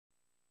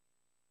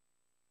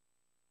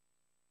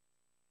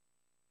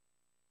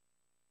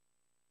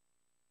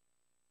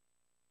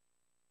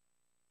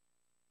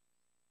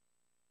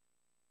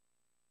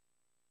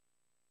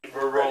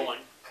ready. Rolling.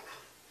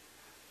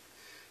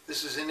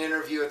 This is an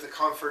interview at the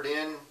Comfort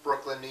Inn,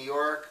 Brooklyn, New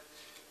York.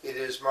 It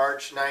is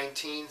March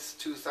 19th,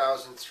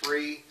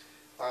 2003,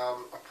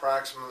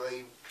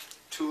 approximately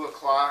 2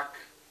 o'clock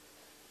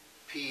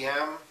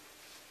p.m.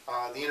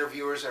 The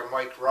interviewers are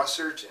Mike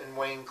Russert and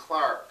Wayne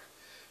Clark.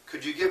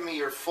 Could you give me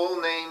your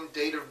full name,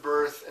 date of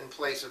birth, and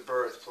place of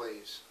birth,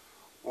 please?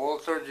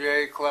 Walter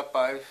J.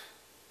 Klepeis,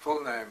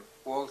 full name,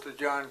 Walter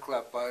John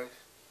Klepeis,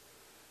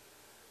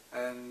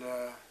 and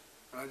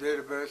my date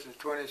of birth is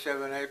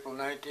 27 April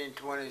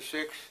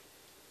 1926,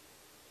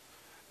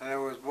 and I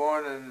was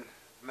born in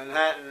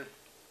Manhattan,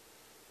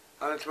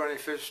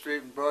 125th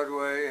Street and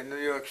Broadway in New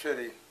York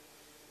City.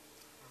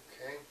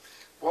 Okay.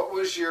 What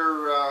was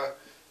your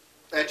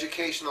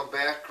educational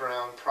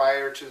background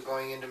prior to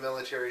going into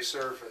military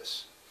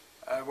service?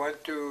 I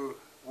went to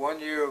 1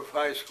 year of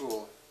high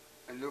school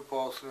in New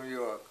Paltz, New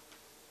York.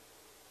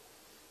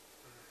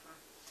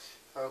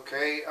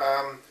 Okay.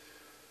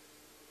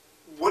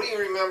 What do you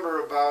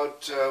remember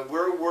about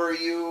where were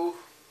you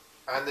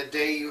on the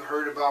day you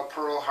heard about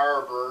Pearl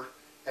Harbor,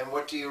 and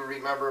what do you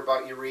remember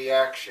about your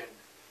reaction?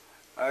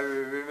 I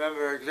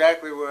remember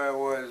exactly where I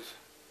was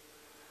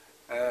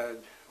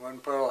when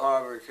Pearl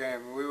Harbor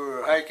came. We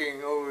were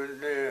hiking over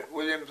near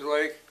Williams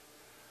Lake,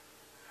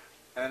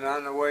 and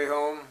on the way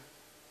home,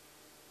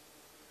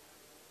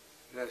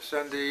 that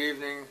Sunday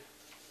evening,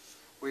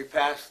 we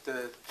passed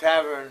the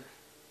tavern,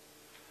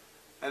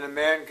 and a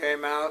man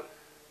came out,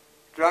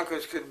 drunk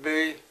as could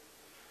be,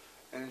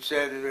 and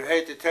said, "I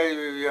hate to tell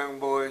you young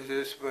boys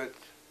this, but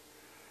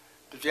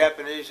the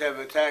Japanese have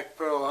attacked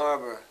Pearl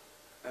Harbor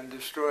and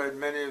destroyed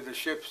many of the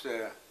ships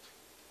there."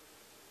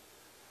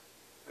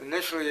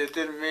 Initially it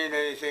didn't mean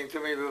anything to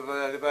me,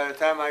 but by the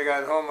time I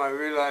got home I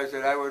realized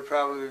that I would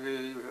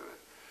probably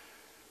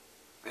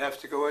have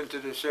to go into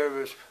the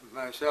service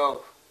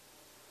myself.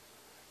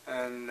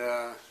 And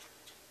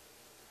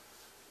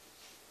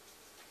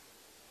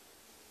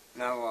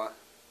now what?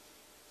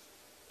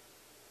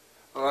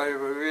 Well, I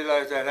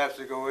realized I'd have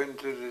to go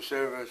into the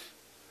service,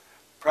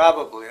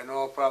 probably, in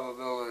all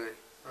probability.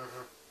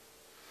 Mm-hmm.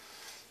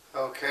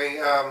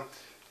 Okay.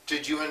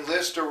 Did you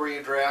enlist or were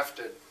you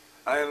drafted?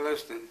 I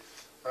enlisted.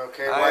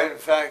 Okay. I in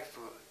fact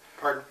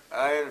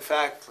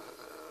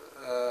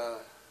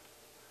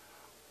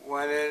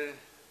went in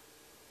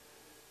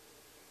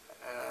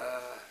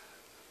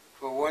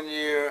for 1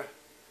 year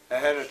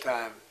ahead of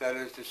time. That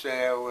is to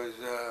say, I was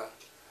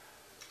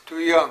too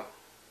young.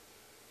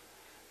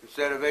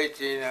 Instead of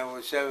 18, I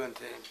was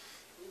 17.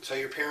 So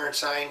your parents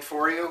signed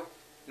for you?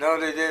 No,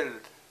 they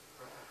didn't.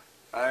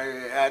 I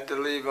had to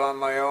leave on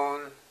my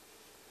own,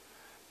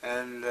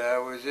 and I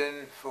was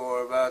in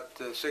for about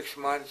 6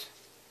 months,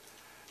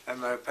 and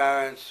my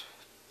parents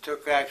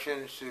took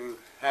actions to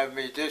have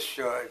me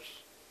discharged.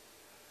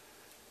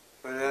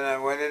 But then I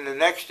went in the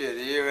next year,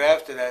 the year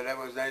after that, that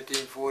was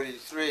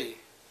 1943.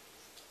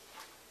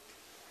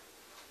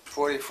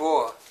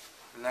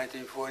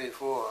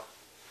 1944,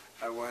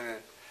 I went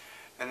in.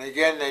 And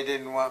again, they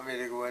didn't want me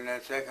to go in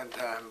that second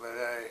time, but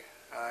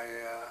I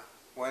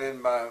went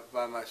in by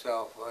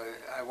myself.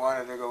 I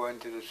wanted to go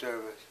into the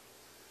service.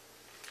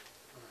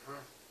 Mm-hmm.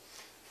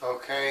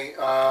 Okay.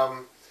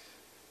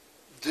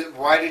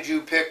 Why did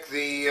you pick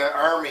the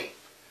Army?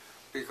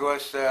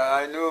 Because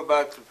I knew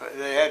about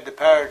they had the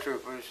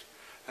paratroopers,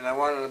 and I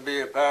wanted to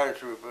be a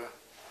paratrooper,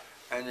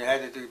 and you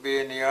had to be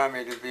in the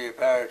Army to be a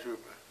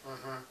paratrooper.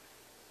 Mm-hmm.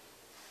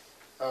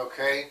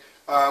 Okay.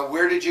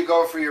 Where did you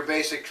go for your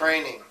basic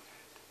training?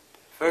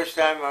 First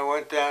time I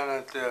went down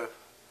at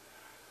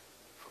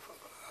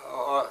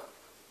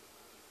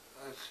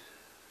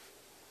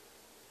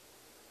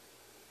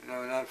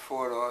no, not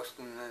Fort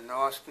Austin, in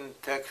Austin,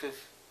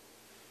 Texas,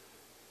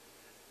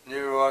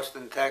 near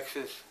Austin,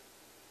 Texas.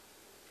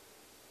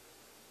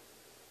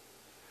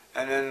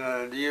 And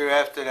then the year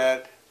after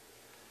that,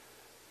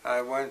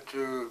 I went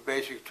to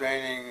basic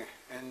training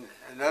in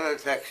another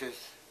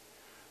Texas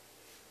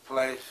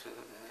place,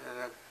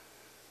 and I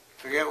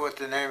forget what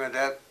the name of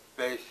that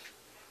place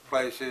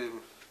is.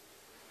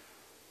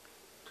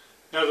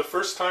 Now, the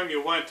first time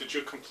you went, did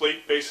you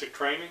complete basic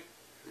training?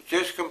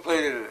 Just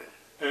completed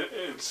it.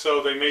 And so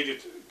they made you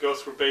go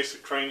through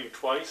basic training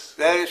twice?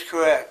 That is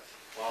correct.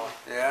 Wow.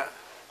 Yeah.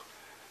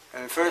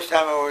 And the first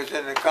time I was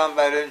in the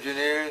combat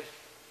engineers,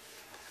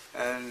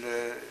 and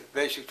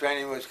basic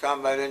training was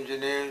combat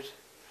engineers,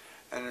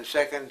 and the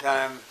second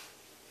time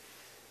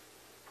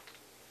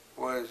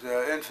was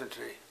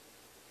infantry.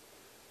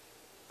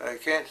 But I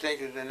can't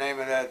think of the name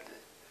of that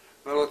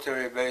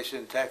military base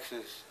in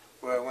Texas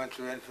where I went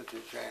through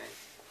infantry training.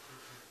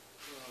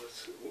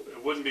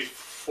 It wouldn't be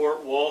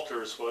Fort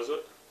Walters, was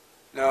it?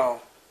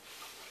 No.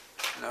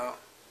 No.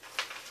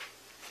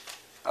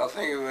 I'll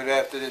think of it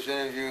after this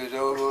interview is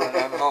over and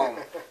I'm home.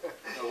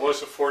 It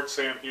was a Fort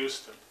Sam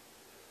Houston.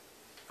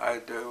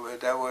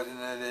 That wasn't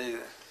it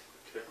either.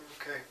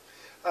 Okay.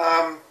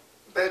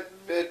 But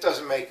it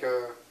doesn't make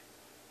a,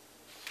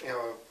 you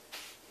know,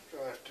 you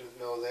don't have to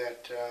know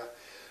that.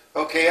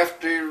 Okay,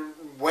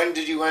 when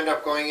did you end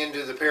up going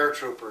into the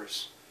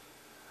paratroopers?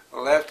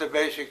 Well, after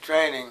basic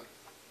training,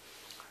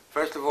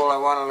 First of all, I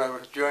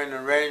wanted to join the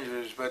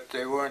Rangers, but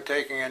they weren't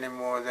taking any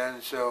more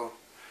then, so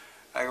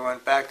I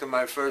went back to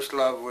my first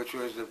love, which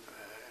was to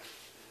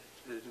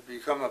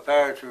become a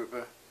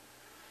paratrooper,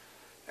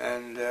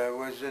 and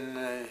was in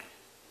the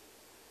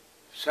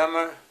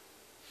summer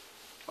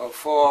or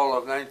fall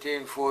of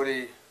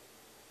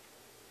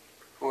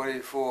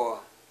 1944.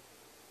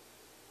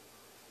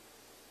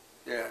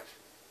 Yes.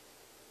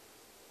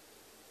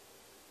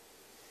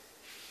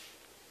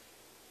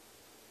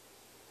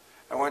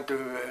 I went to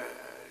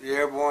the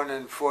Airborne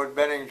in Fort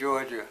Benning,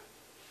 Georgia,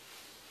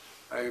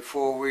 a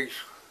 4 weeks,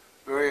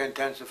 very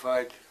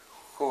intensified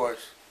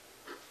course.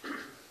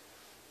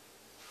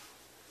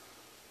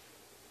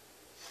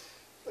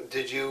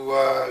 Did you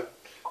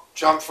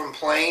jump from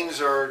planes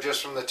or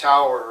just from the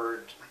tower?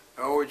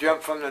 Oh, we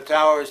jumped from the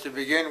towers to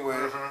begin with.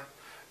 Mm-hmm.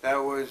 That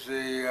was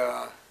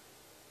the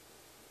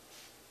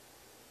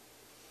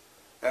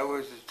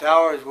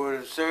towers were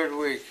the third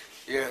week.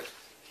 Yes,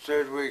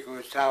 third week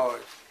was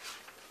towers.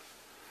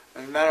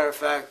 As a matter of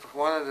fact,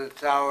 one of the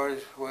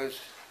towers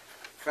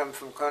come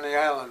from Coney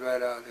Island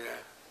right out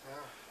there.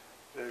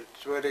 Yeah.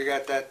 That's where they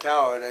got that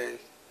tower. They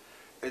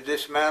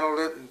dismantled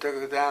it and took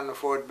it down to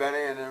Fort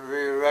Benning and then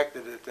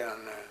re-erected it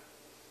down there.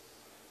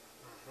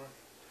 Mm-hmm.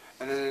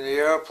 And then the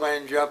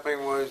airplane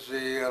jumping was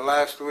the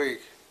last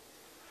week.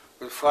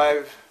 With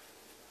five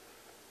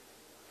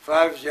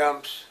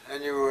jumps,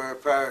 and you were a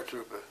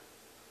paratrooper.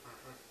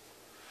 Mm-hmm.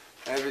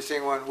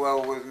 Everything went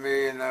well with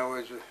me, and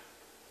it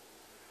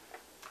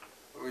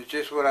was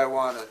just what I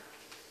wanted.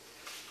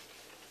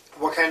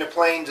 What kind of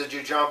plane did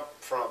you jump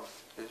from?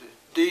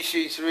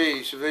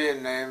 DC-3,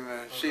 civilian name,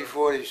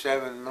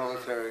 C-47,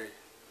 military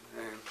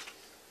name.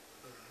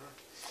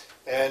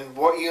 And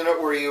what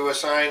unit were you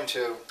assigned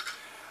to?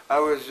 I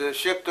was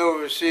shipped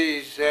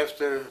overseas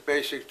after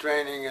basic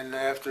training and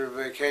after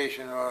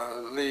vacation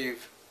or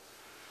leave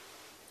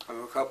of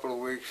a couple of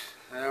weeks.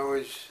 And I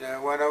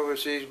went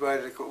overseas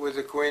with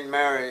the Queen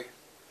Mary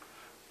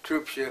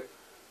troop ship,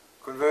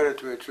 converted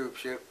to a troop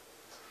ship,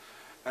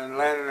 and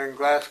landed in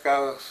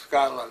Glasgow,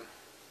 Scotland.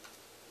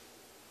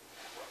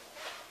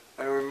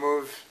 And we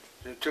moved,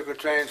 took a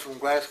train from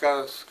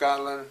Glasgow,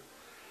 Scotland,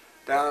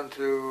 down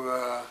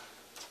to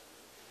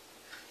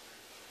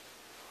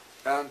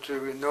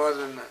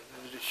northern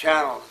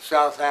Channel,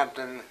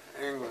 Southampton,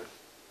 England.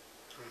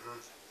 Mm-hmm.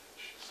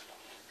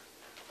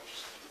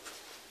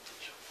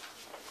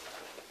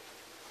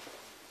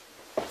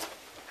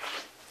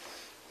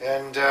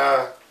 And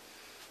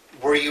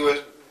were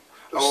you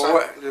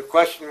the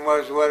question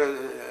was what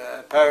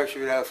a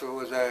parachute outfit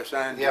was I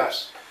assigned to?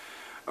 Yes.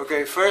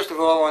 Okay, first of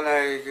all, when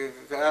I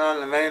got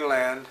on the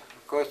mainland,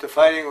 of course the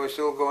fighting was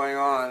still going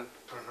on,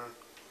 Mm-hmm.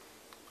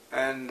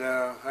 and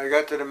I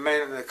got to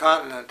the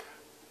continent.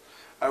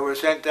 I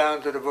was sent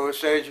down to the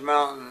Osage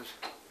Mountains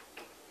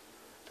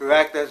to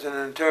act as an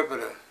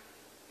interpreter.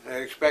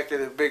 They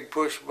expected a big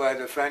push by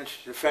the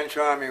French. The French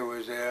army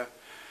was there,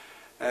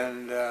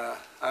 and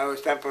I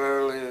was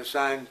temporarily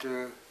assigned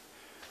to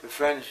the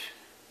French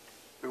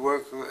to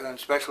work on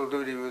special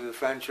duty with the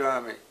French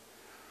army.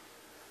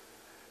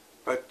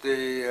 But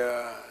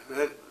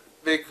that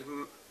big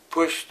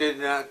push did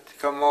not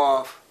come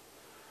off,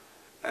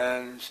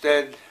 and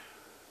instead,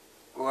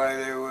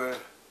 while they were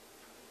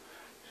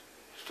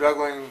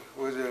struggling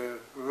with the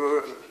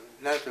Ruhr,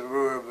 not the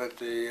Ruhr, but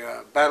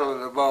the Battle of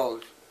the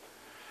Bulge,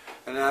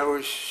 and I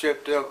was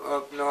shipped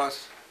up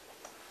north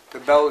to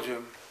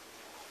Belgium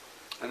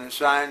and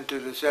assigned to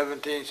the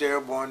 17th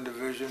Airborne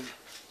Division,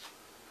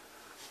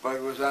 but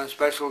was on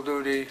special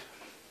duty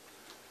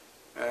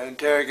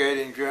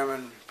interrogating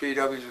German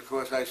PWs. Of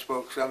course, I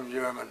spoke some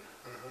German.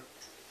 Mm-hmm.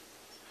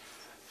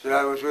 So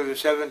I was with the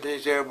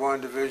 17th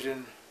Airborne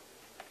Division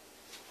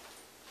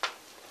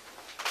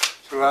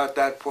throughout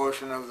that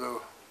portion of the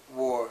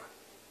war.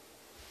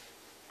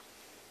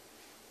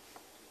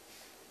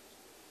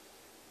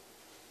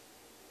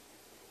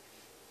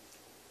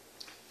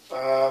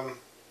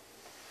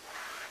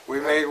 We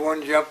made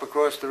one jump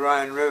across the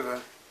Rhine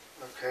River.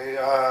 Okay.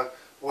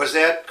 Was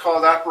that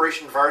called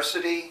Operation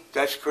Varsity?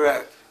 That's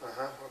correct.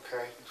 Uh-huh.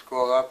 Okay. It's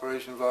called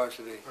Operation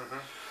Varsity. Mm-hmm.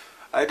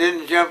 I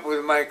didn't jump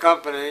with my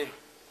company.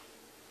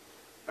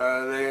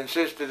 They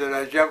insisted that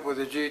I jump with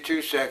the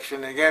G2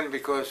 section, again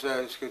because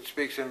I could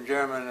speak some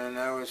German and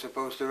I was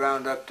supposed to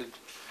round up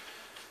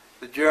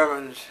the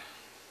Germans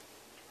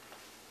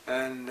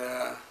and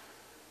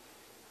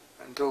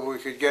until we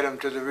could get them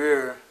to the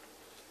rear,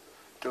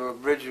 till a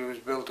bridge was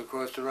built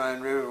across the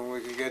Rhine River and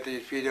we could get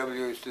these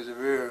PWs to the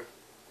rear.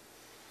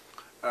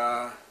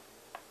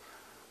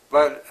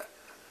 But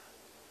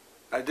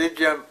I did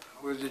jump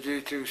with the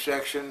G2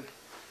 section,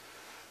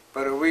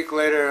 but a week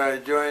later I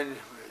joined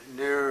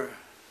near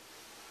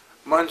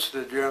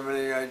Munster,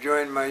 Germany. I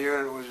joined my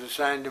unit, was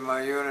assigned to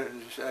my unit,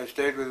 and I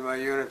stayed with my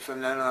unit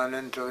from then on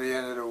until the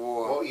end of the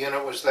war. What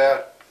unit was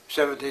that?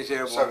 17th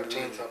Airborne.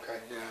 17th,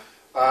 okay.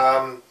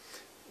 Yeah.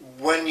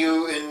 When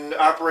you, in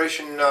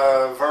Operation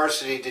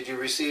Varsity, did you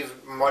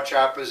receive much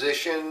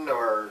opposition,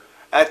 or?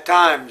 At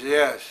times,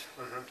 yes.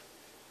 Mm-hmm.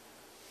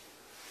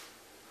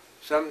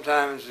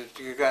 Sometimes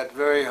it got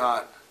very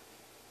hot.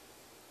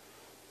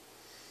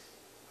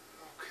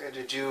 Okay,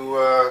 did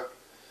you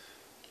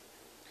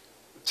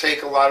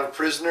take a lot of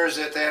prisoners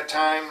at that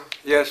time?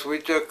 Yes, we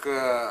took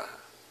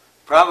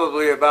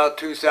probably about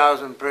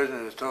 2,000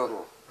 prisoners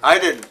total. I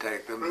didn't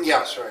take them.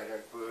 Yes, right.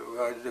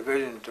 Our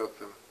division took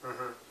them.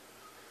 Mm-hmm.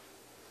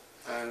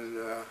 And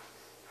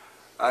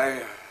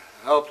I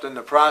helped in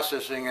the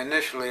processing.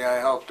 Initially, I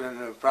helped in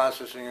the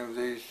processing of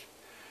these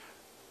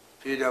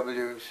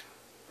PWs.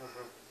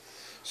 Mm-hmm.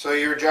 So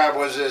your job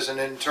was as an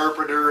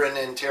interpreter in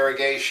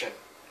interrogation?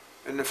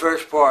 In the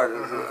first part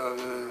of, Mm-hmm. of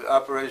the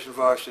Operation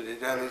Varsity,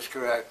 that is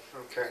correct.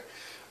 Okay.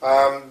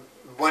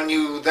 When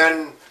you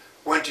then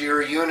went to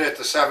your unit,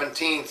 the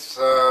 17th,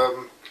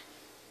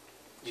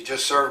 you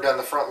just served on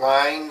the front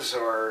lines,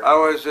 or? I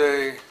was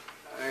a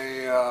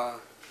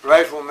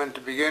rifleman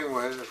to begin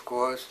with, of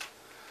course,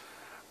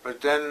 but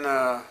then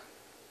I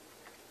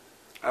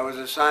was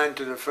assigned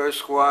to the first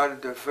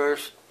squad, the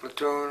first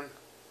platoon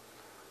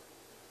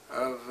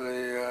of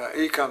the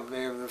E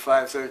Company of the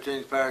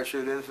 513th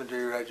Parachute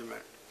Infantry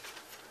Regiment.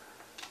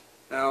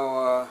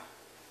 Now,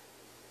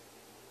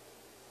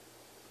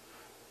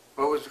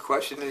 what was the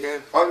question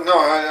again? Oh, no,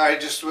 I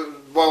just,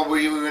 well, were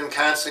you in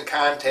constant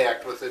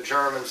contact with the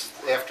Germans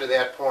after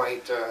that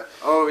point?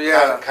 Oh,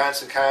 yeah.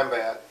 Constant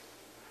combat?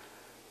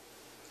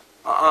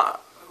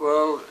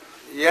 Well,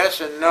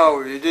 yes and no.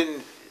 You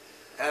didn't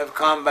have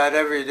combat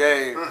every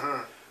day,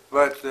 Mm-hmm.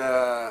 but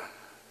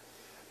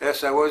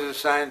yes, I was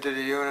assigned to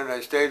the unit.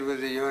 I stayed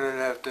with the unit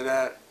after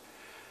that,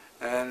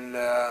 and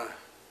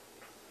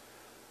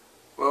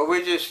well,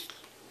 we just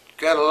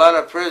got a lot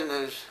of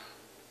prisoners.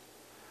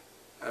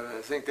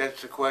 I think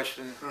that's the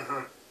question.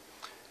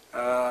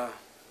 Mm-hmm.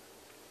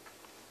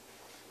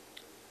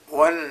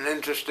 One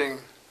interesting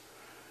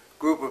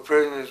group of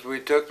prisoners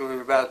we took, there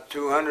were about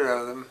 200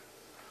 of them.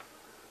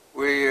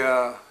 We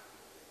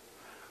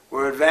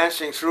were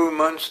advancing through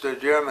Munster,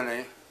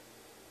 Germany,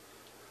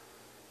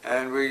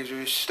 and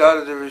we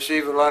started to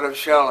receive a lot of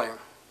shelling.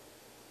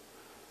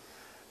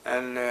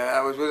 And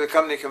I was with the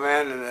company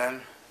commander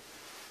then,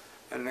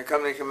 and the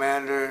company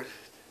commander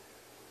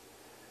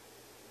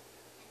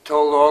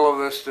told all of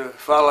us to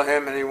follow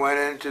him, and he went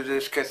into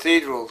this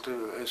cathedral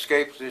to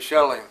escape the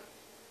shelling.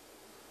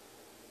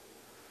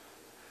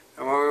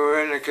 And when we were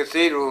in the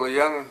cathedral, a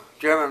young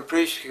German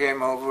priest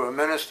came over, a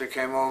minister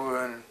came over,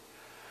 and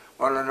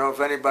wanted to know if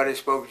anybody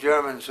spoke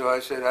German. So I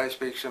said, I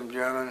speak some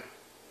German.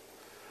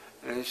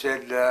 And he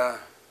said,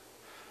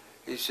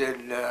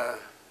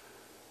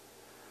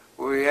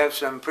 we have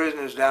some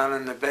prisoners down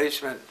in the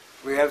basement.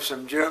 We have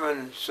some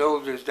German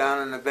soldiers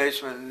down in the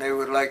basement, and they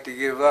would like to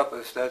give up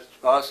if that's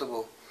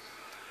possible.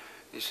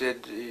 He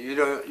said, you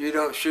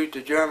don't shoot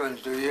the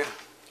Germans, do you?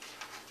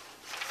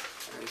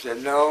 And he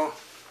said, no,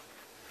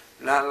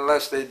 not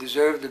unless they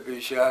deserve to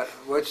be shot.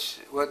 Where's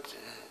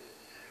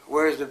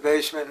the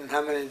basement, and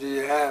how many do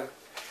you have?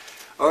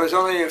 Oh, there's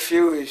only a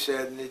few, he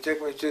said, and he took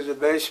me to the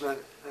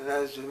basement, and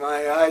as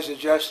my eyes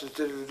adjusted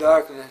to the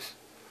darkness,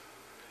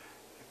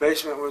 the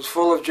basement was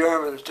full of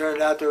Germans.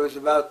 Turned out there was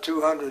about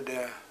 200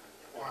 there.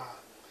 Wow.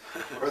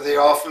 Were they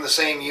all from the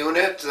same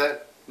unit?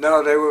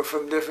 No, they were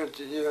from different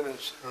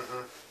units.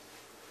 Mm-hmm.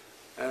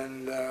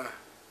 And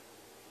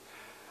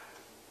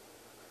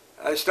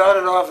I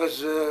started off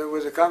as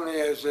with the company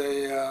as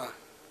a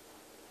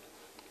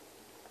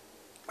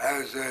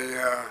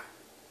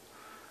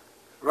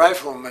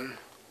rifleman,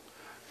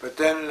 but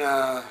then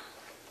the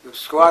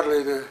squad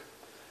leader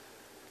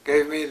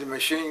gave me the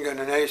machine gun,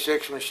 an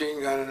A6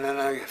 machine gun, and then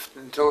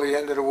until the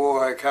end of the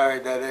war I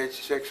carried that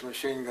A6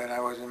 machine gun. I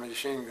was a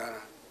machine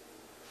gunner.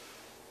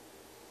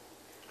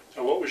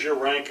 So what was your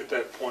rank at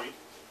that point?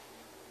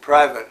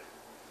 Private.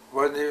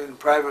 Wasn't even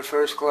private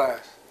first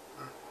class.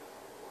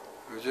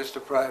 It was just a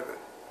private.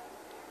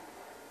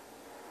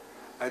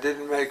 I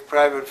didn't make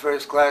private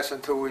first class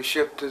until we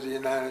shipped to the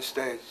United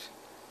States.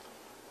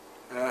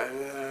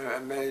 I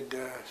made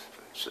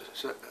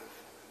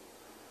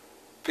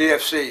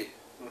PFC,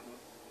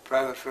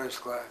 private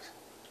first class.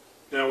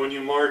 Now, when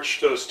you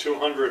marched those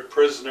 200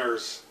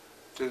 prisoners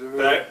To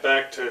the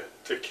back to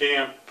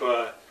camp,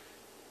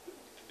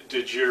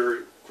 did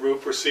your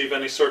group receive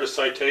any sort of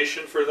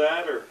citation for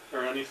that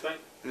or anything?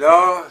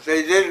 No,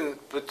 they didn't,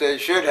 but they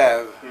should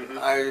have. Mm-hmm.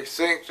 I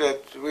think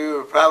that we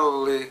were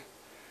probably,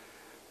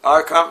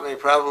 our company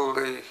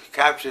probably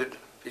captured,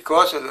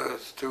 because of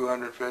those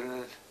 200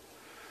 prisoners,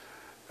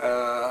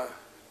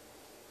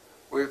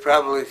 we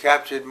probably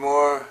captured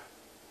more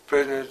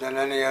prisoners than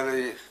any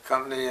other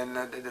company in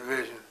the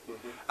division.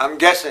 Mm-hmm. I'm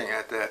guessing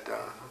at that,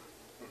 though.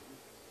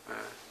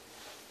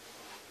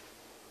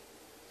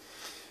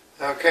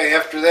 Okay,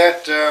 after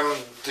that,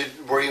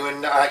 were you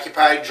in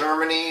occupied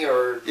Germany,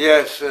 or?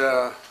 Yes,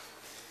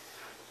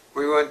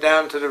 we went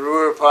down to the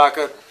Ruhr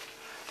pocket.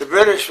 The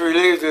British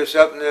relieved us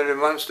up near the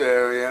Munster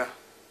area,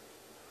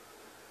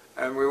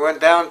 and we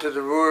went down to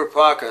the Ruhr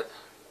pocket.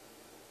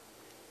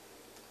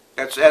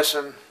 That's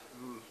Essen,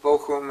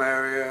 Bochum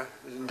area,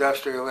 the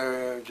industrial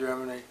area of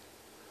Germany.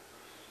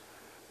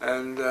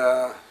 And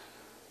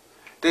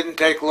didn't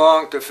take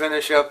long to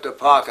finish up the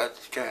pocket,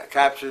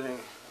 capturing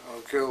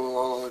or kill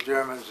all the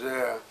Germans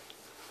there.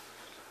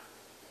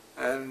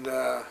 And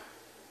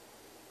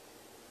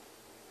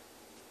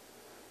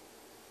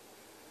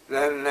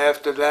then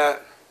after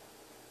that,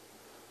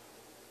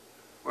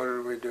 what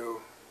did we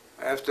do?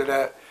 After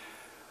that,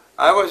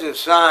 I was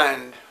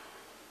assigned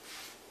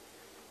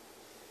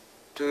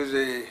to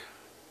the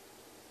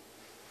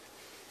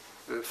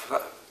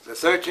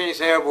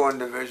 13th Airborne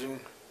Division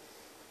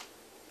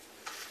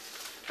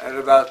at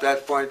about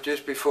that point,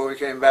 just before we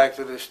came back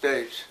to the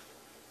States.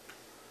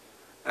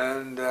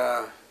 And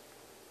I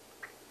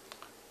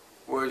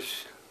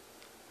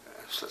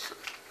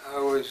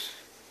was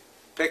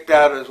picked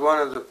out as one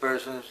of the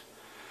persons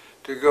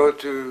to go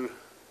to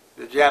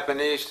the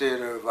Japanese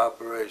theater of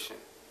operation.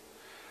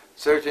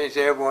 13th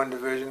Airborne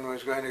Division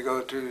was going to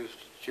go to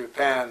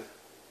Japan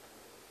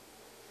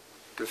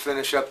to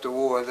finish up the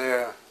war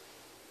there.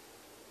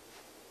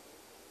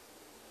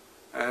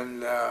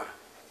 And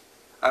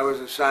I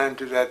was assigned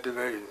to that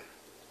division,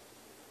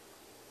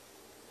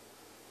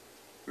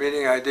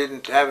 meaning I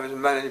didn't have as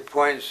many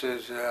points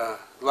as a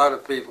lot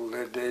of people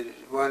did. They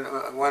went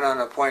on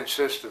a point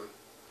system.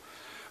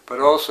 But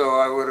also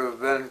I would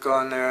have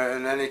gone there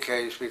in any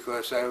case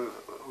because I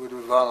would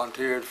have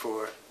volunteered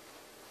for it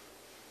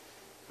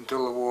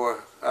until the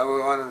war. I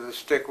wanted to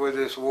stick with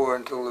this war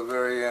until the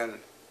very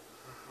end.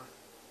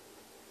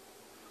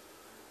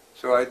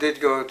 So I did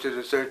go to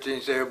the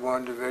 13th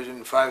Airborne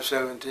Division,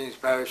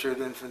 517th Parachute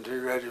Infantry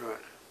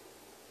Regiment.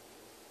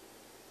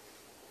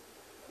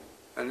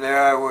 And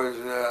there I was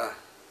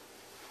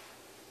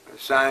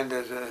assigned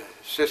as an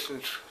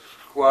assistant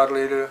squad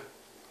leader.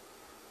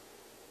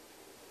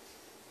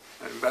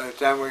 And by the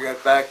time we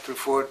got back to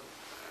Fort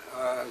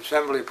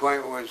Assembly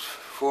Point was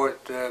Fort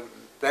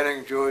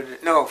Benning, Georgia,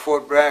 no,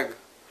 Fort Bragg.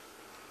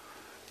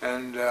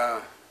 And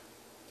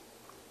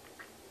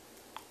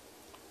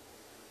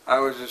I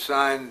was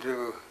assigned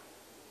to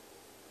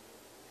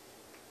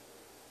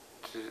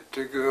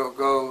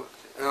go,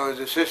 I was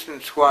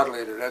assistant squad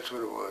leader, that's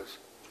what it was.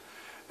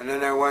 And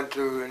then I went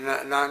to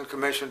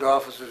non-commissioned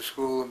officer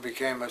school and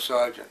became a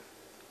sergeant.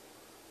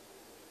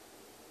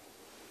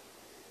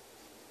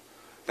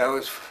 That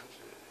was,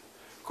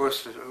 of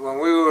course, when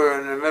we were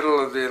in the middle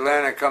of the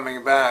Atlantic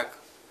coming back,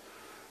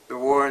 the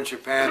war in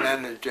Japan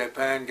ended.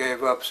 Japan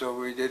gave up, so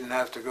we didn't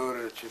have to go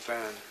to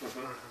Japan.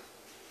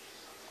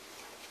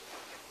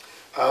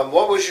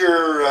 What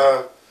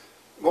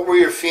were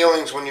your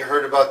feelings when you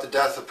heard about the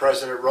death of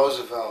President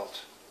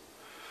Roosevelt?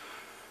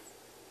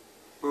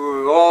 We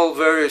were all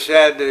very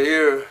sad to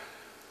hear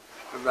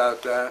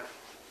about that.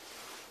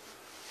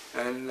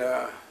 And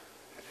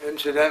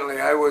incidentally,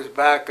 I was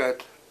back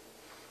at,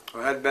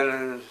 I had been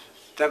in a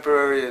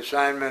temporary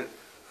assignment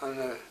on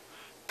the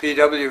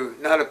PW,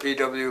 not a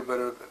PW, but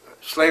a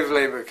slave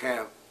labor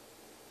camp.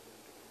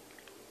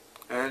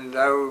 And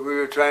we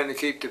were trying to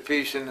keep the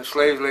peace in the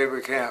slave labor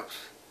camps.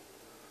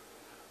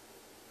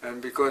 And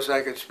because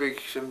I could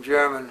speak some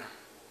German,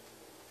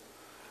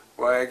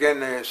 why again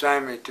they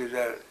assigned me to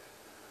that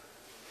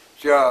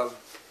job.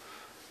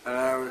 And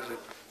I was a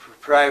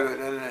private,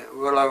 and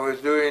while I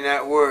was doing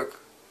that work,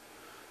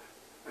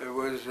 it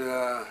was,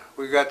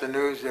 we got the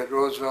news that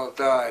Roosevelt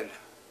died.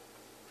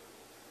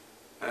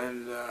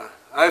 And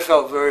I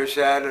felt very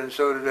sad, and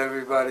so did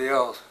everybody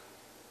else.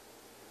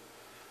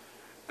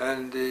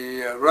 And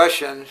the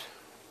Russians,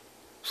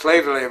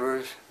 slave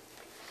laborers,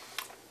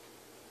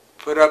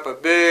 put up a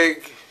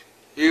big,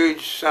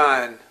 huge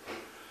sign.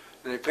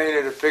 And they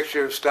painted a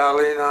picture of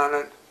Stalin on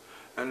it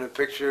and a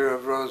picture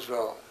of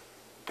Roosevelt.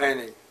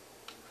 Painting.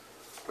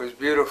 It was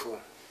beautiful.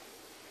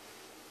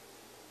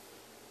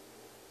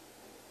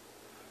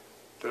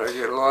 Did I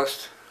get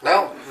lost?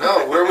 No,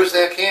 no. Where was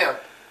that camp?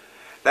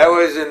 That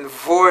was in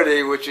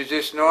Varsity, which is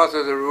just north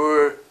of the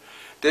Ruhr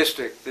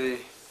district. The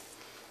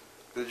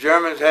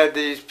Germans had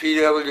these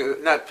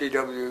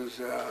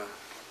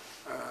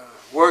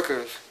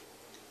workers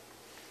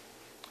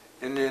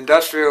in the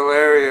industrial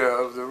area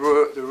of the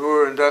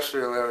Ruhr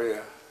industrial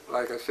area,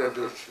 like I said,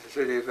 the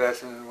city of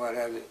Essen and what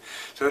have you.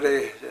 So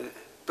they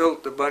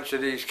built a bunch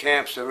of these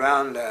camps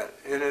around that,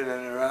 in it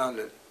and around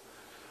it.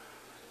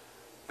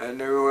 And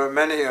there were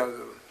many of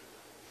them.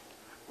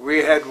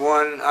 We had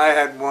one, I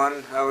had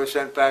one, I was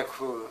sent back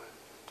to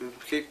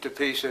keep the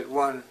peace at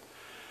one.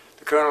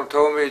 The colonel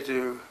told me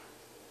to,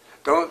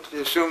 don't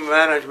assume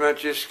management,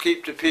 just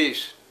keep the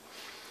peace.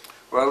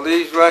 Well,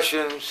 these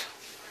Russians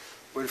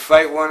would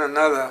fight one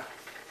another,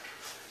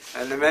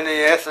 and the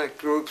many ethnic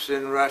groups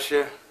in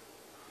Russia,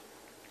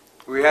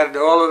 we had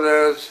all of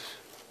those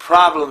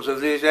problems of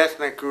these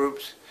ethnic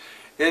groups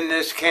in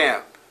this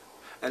camp.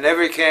 And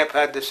every camp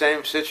had the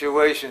same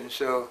situation,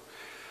 so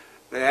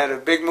they had a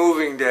big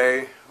moving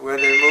day where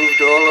they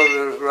moved all of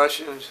the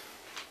Russians.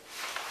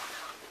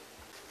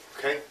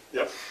 Okay.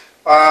 Yep.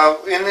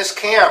 In this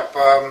camp,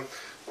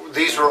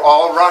 these were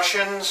all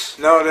Russians?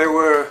 No, they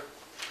were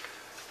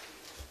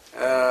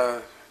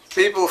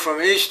people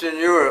from Eastern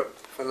Europe,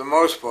 for the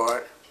most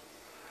part.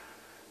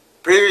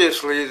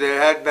 Previously,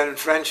 there had been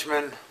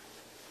Frenchmen.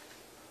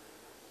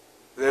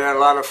 There are a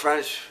lot of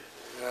French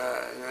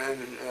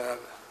and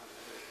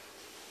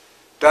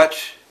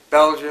Dutch,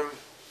 Belgium.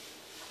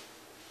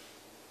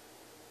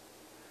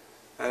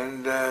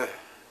 And the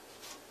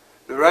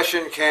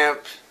Russian camp.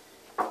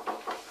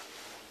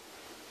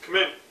 Come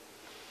in.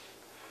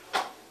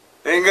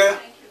 Inga,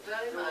 Thank you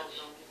very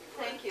much.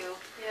 Thank you,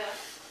 yeah.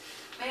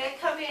 May I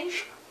come in?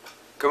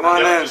 come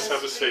on Yeah, in. just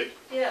have a seat.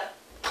 Yeah.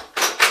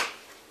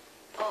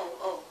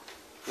 Oh,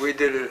 We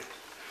did it.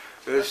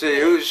 Let's see,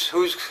 who's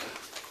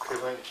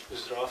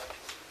Is it off?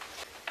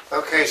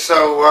 Okay,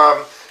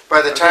 so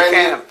by the the time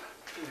camp?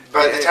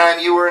 by the time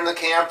you were in the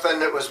camp,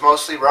 then it was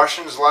mostly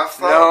Russians left,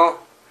 though?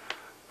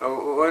 No.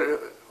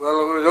 Well,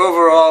 it was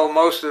overall,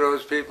 most of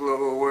those people who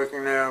were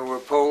working there were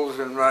Poles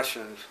and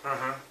Russians.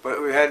 Mm-hmm.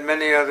 But we had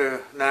many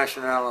other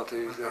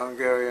nationalities, the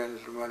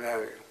Hungarians and what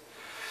have you.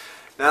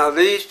 Now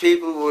these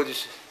people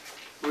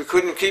we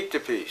couldn't keep the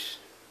peace.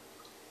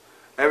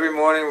 Every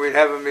morning we'd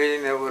have a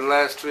meeting that would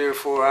last 3 or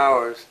 4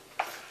 hours.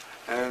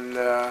 And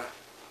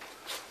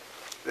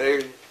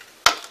they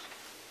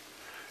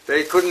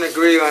couldn't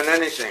agree on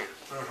anything.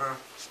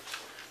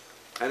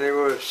 Mm-hmm. And they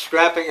were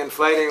scrapping and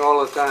fighting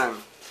all the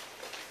time.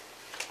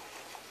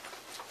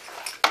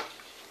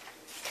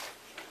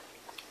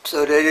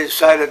 So they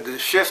decided to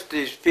shift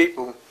these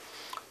people,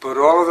 put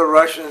all of the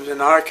Russians in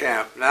our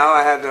camp. Now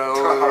I had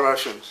all of the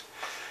Russians.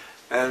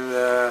 And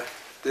the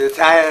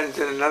Italians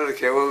in another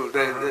camp. Well,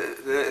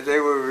 they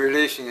were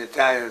releasing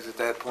Italians at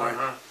that point.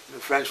 The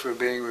French were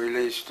being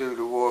released too.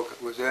 The war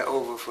was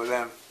over for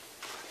them.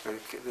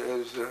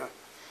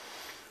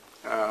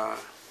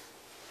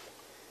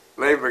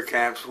 Labor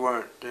camps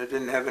weren't. They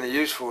didn't have any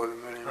use for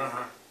them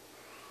anymore.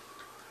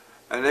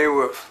 And they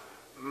were,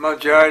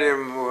 majority of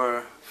them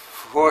were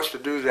forced to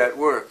do that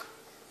work.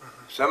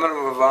 Some of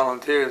them were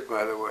volunteers,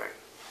 by the way.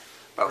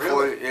 About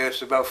Really? 40,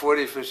 yes, about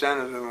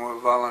 40% of them were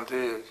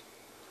volunteers.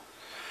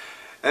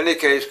 Any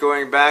case,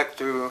 going back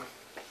to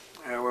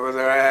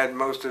whether I had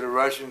most of the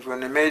Russians,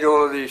 when they made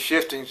all of these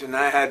shiftings, and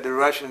I had the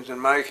Russians in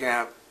my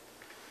camp,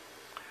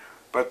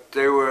 but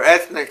they were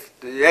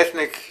the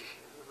ethnic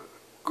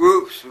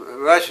groups,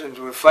 Russians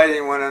were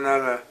fighting one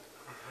another.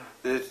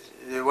 The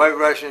white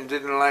Russians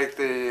didn't like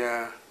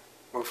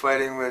were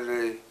fighting with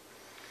the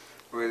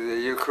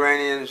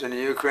Ukrainians, and the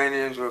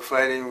Ukrainians were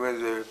fighting with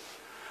the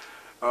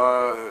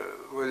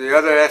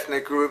other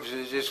ethnic groups.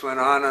 It just went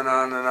on and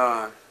on and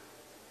on.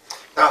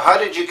 Now, how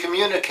did you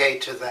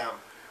communicate to them?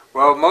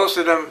 Well, most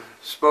of them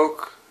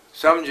spoke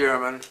some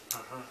German,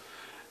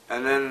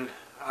 and then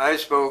I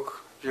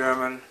spoke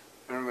German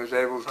and was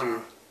able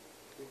to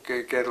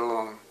get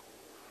along.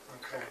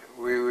 Okay.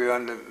 We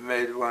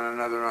made one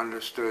another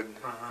understood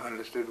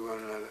one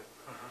another.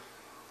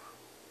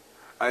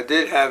 I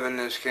did have in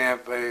this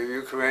camp a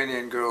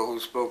Ukrainian girl who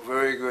spoke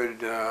very good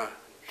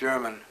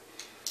German,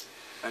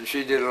 and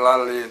she did a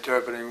lot of the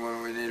interpreting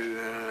when we needed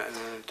an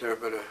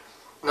interpreter.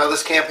 Now,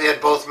 this camp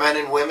had both men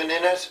and women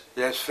in it?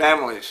 Yes,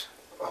 families.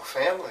 Oh,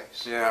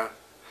 families. Yeah.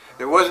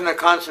 There wasn't a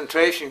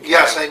concentration camp.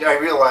 Yes, I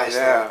realized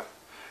that.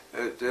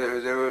 Yeah.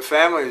 There were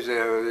families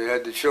there. They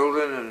had the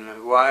children and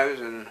the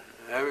wives and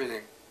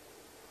everything.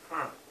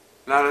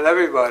 Not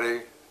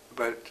everybody,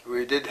 but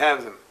we did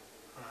have them.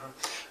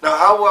 Now,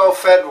 how well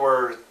fed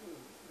were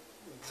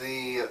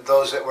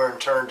those that were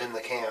interned in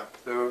the camp?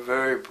 They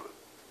were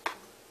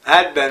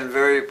had been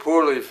very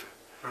poorly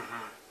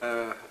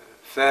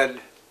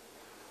fed,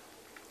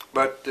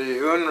 but the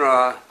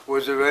UNRWA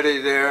was already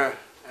there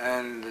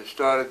and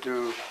started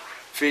to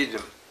feed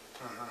them,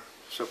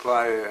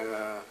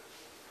 supply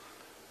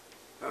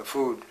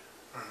food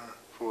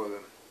for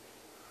them.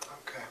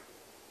 Okay.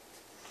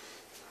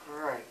 All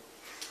right.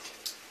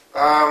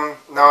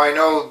 Now, I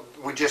know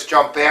we just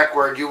jumped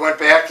backward. You went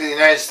back to the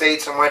United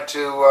States and went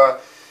to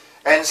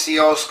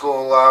NCO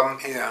school.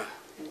 Yeah.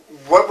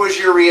 What was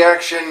your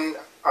reaction?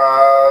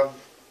 Well,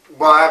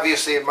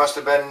 obviously it must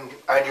have been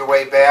on your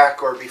way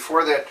back or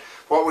before that.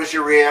 What was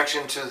your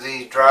reaction to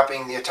the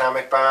dropping the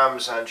atomic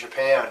bombs on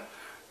Japan?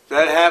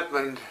 That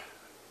happened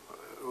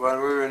when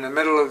we were in the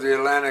middle of the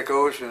Atlantic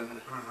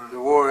Ocean. The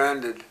war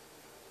ended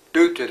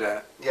due to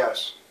that.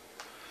 Yes.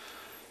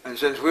 And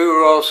since we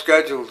were all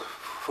scheduled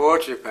for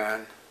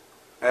Japan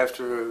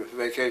after a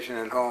vacation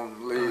at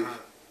home leave,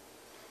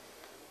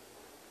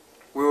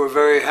 we were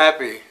very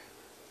happy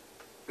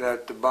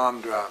that the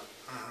bomb dropped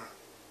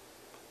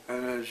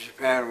and that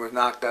Japan was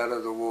knocked out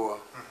of the war.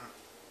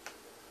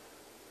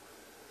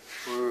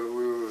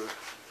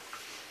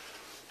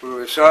 We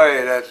were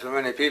sorry that so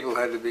many people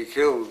had to be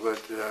killed,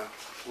 but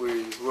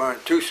we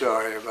weren't too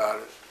sorry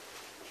about it.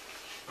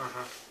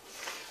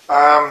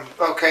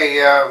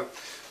 Okay.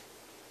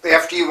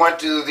 After you went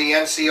to the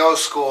NCO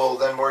school,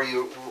 then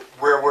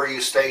where were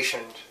you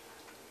stationed?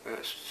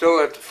 Still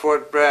at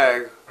Fort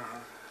Bragg,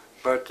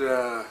 but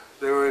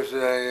there was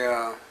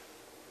a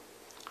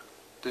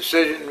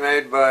decision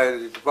made by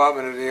the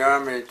Department of the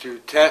Army to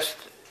test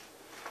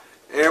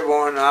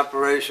airborne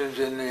operations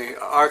in the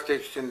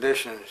Arctic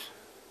conditions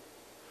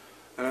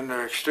and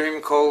under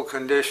extreme cold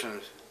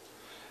conditions,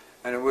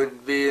 and it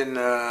would be in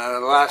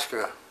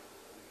Alaska.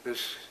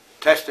 This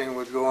testing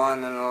would go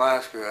on in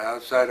Alaska,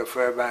 outside of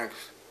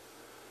Fairbanks,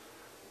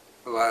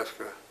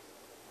 Alaska.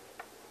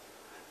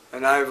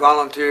 And I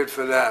volunteered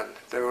for that.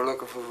 They were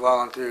looking for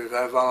volunteers.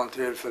 I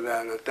volunteered for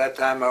that. At that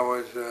time I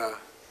was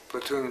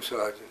platoon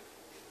sergeant.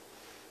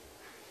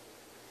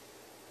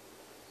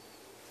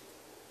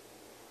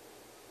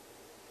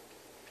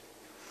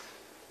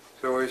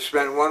 So we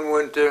spent one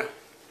winter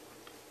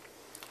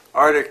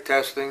Arctic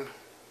testing,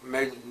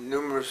 made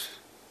numerous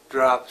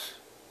drops,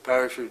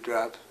 parachute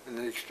drops in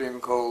the extreme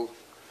cold.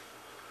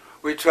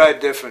 We tried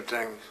different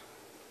things.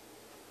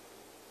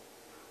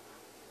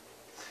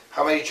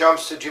 How many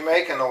jumps did you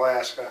make in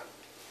Alaska?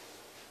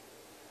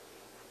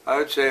 I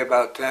would say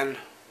about 10.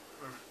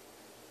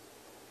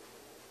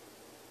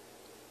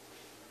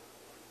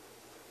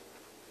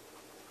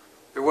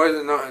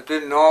 It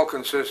didn't all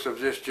consist of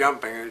just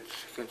jumping. It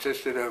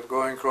consisted of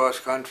going cross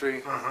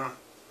country,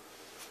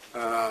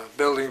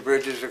 building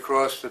bridges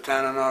across the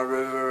Tanana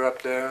River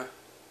up there,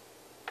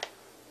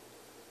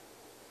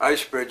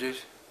 ice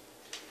bridges,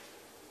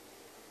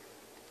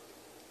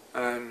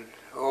 and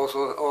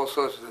also all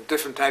sorts of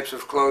different types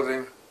of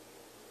clothing.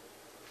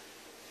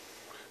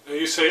 Now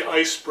you say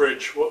ice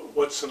bridge.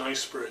 What's an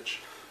ice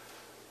bridge?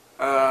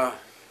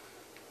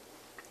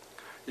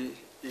 You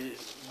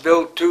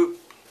build two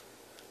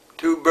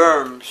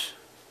berms,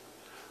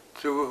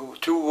 two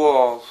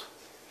walls,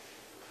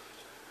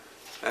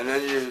 and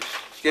then you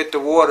get the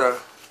water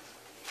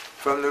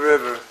from the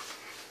river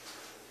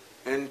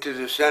into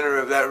the center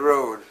of that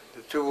road.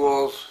 The two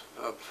walls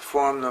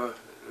form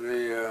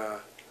the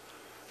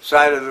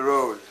side of the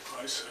road.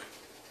 I see.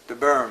 The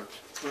berms.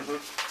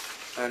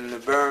 Mm-hmm. And the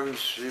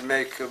berms you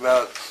make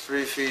about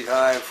 3 feet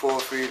high, 4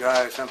 feet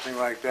high, something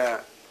like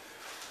that.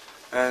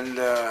 And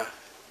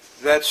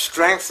that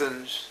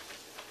strengthens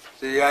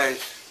the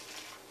ice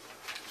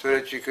so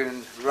that you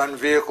can run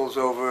vehicles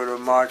over it or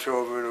march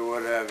over it or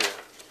what have you.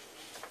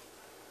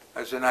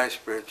 That's an ice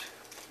bridge.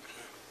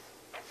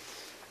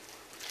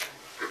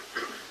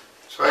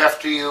 So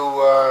after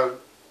you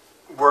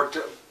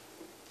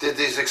did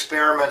these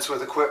experiments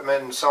with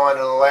equipment and so on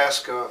in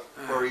Alaska,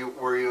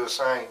 were you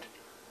assigned?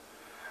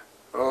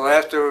 Well,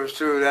 after I was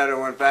through that, I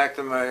went back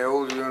to my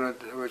old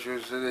unit, which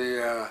was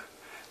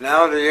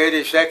now the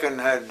 82nd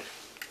had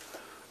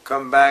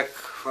come back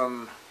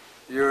from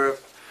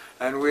Europe,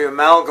 and we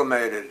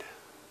amalgamated.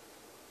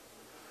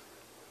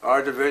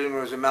 Our division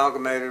was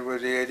amalgamated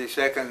with the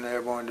 82nd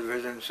Airborne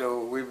Division,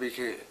 so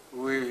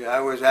I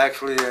was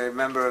actually a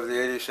member of the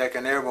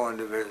 82nd Airborne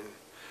Division.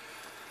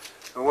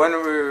 When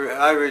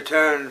I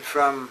returned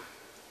from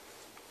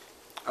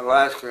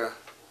Alaska,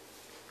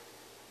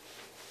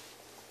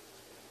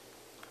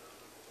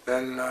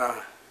 then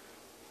I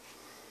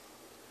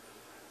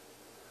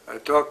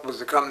talked with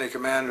the company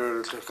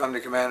commander. The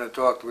company commander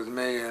talked with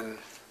me and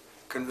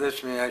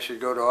convinced me I should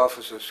go to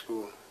officer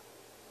school.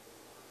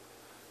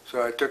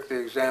 So I took the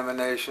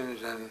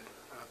examinations and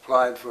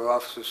applied for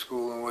officer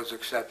school and was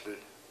accepted.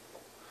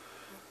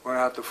 Went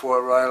out to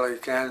Fort Riley,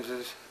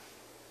 Kansas.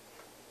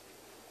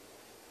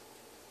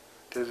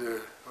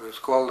 It was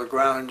called the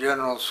Ground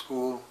General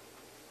School.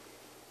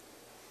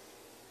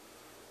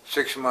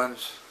 6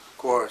 months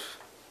course.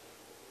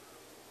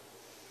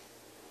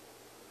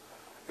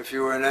 If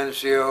you were an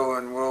NCO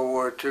in World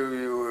War II,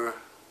 you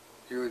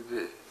would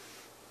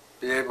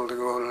be able to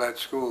go to that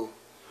school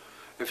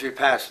if you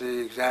passed the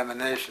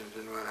examinations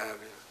and what have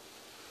you,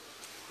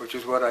 which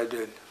is what I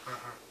did.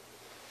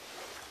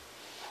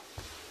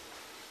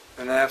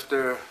 And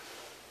after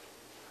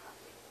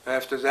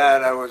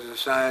that, I was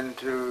assigned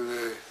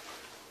to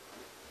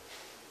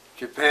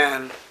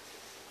Japan.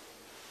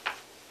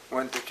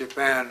 Went to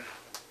Japan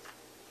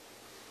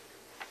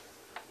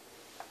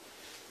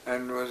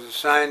and was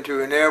assigned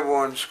to an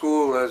airborne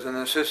school as an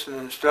assistant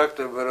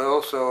instructor, but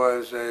also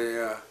as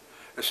a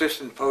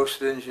assistant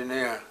post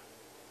engineer.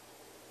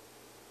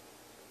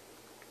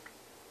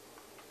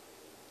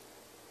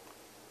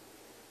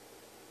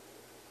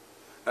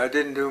 I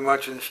didn't do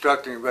much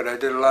instructing, but I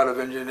did a lot of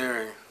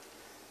engineering,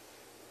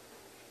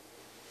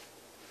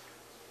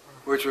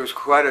 which was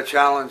quite a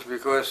challenge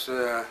because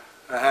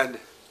I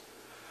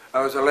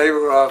was a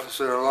labor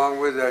officer along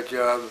with that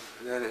job.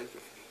 That it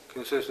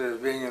consisted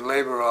of being a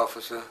labor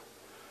officer,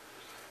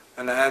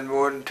 and I had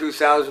more than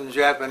 2,000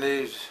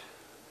 Japanese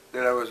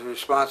that I was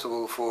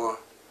responsible for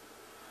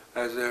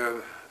as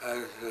a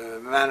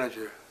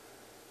manager.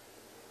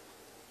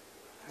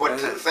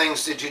 What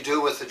things did you do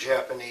with the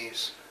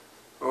Japanese?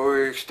 Well,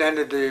 we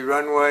extended the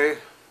runway.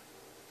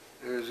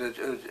 It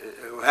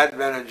had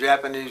been a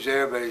Japanese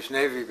air base,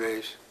 Navy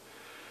base,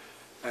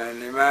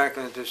 and the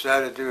Americans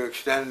decided to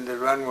extend the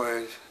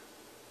runways.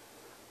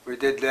 We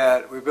did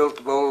that. We built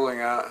the bowling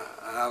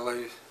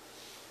alleys.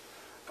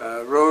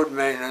 Road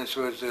maintenance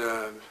was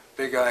a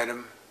big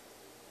item,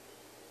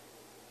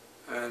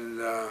 and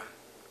the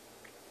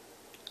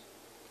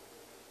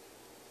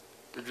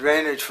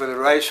drainage for the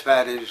rice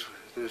paddies.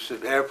 This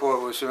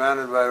airport was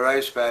surrounded by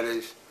rice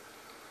paddies.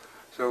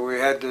 So we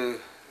had to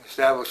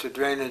establish a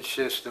drainage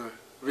system,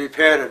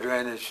 repair the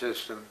drainage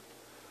system,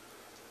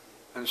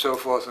 and so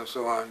forth and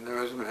so on. There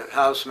was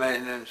house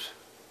maintenance,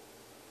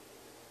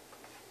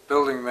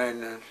 building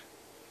maintenance.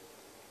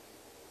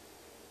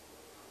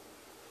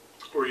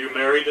 Were you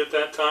married at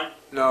that time?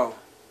 No,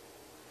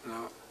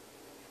 no.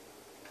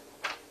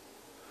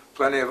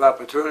 Plenty of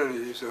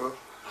opportunities, though.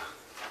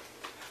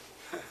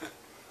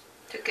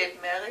 To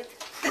get married?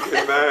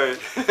 Get married.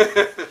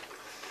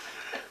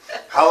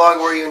 How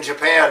long were you in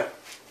Japan?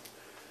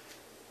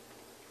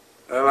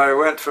 Well, I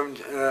went from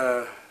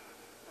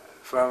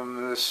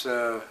this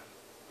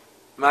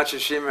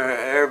Matsushima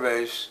Air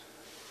Base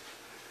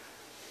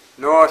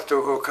north to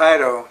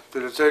Hokkaido to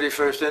the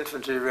 31st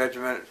Infantry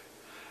Regiment,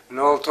 and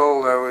all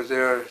told I was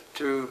there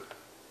two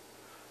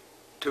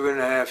and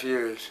a half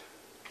years.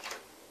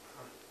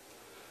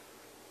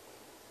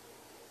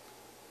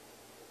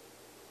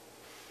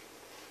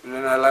 And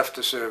then I left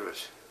the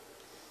service.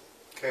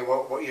 Okay,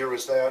 what year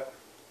was that?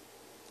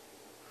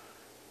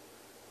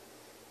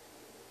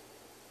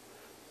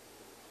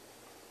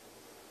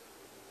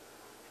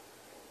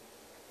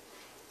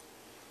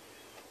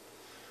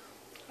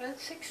 Around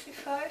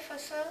 65 or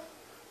so?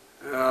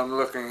 I'm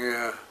looking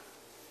here,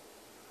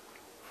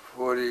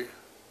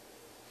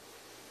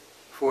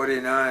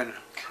 49.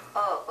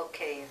 Oh,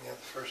 okay. Yeah, the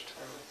first time.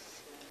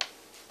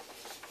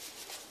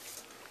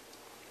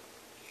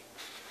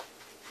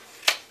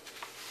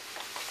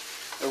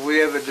 Have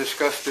we ever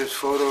discussed this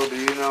photo? Do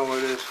you know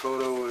where this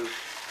photo was?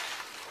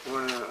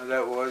 When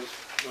that was?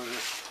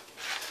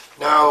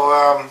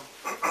 Now,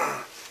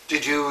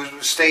 did you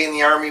stay in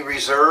the Army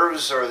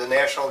Reserves or the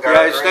National Guard?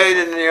 Yeah, I stayed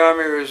in the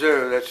Army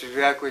Reserve. That's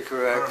exactly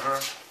correct.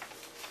 Uh-huh.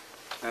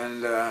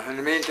 And in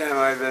the meantime,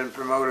 I've been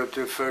promoted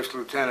to first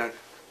lieutenant.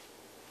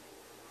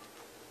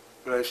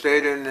 But I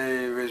stayed in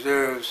the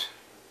reserves,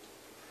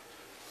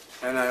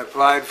 and I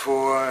applied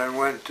for and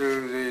went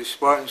to the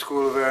Spartan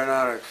School of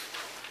Aeronautics.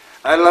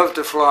 I love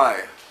to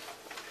fly,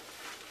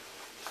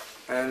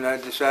 and I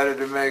decided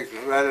to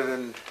rather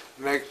than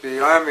make the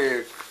Army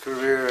a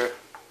career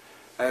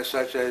as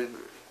such, I'd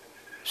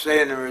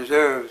stay in the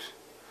reserves,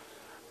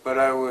 but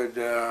I would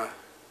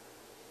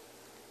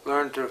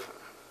learn to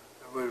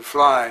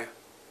fly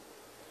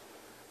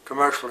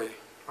commercially,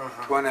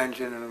 twin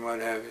engine and what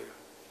have you.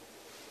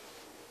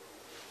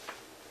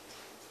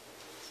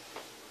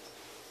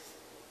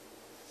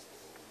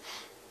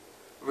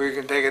 We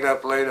can take it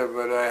up later,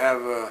 but I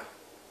have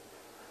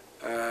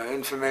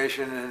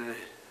information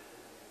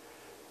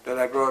that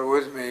I brought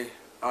with me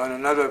on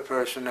another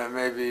person that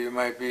maybe you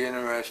might be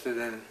interested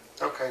in.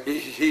 Okay.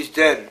 He's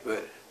dead,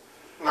 but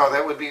No,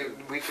 that would be,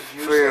 we could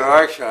use for your that.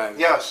 archive.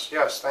 Yes,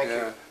 thank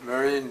you.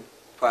 Marine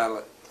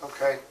pilot.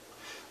 Okay.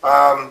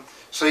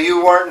 So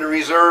you weren't in the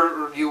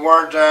reserve, you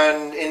weren't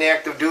on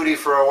inactive duty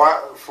for a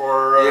while,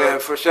 Yeah,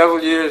 for several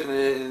years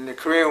in the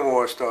Korean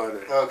War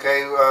started.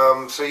 Okay,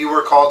 so you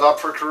were called up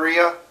for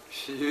Korea?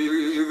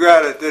 You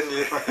got it, didn't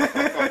you?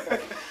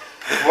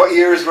 What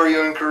years were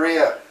you in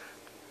Korea?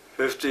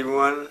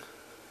 51,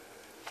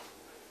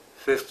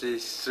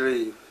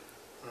 53.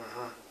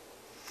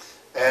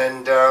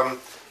 And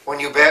when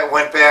you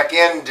went back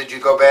in, did you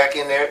go back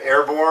in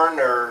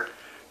Airborne or?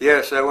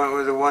 Yes, I went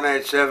with the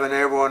 187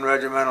 Airborne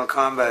Regimental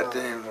Combat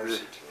Team.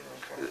 Varsity,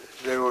 okay.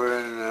 They were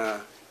in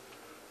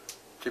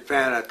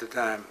Japan at the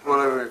time. Well,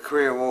 they were in the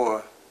Korean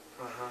War.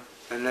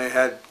 And they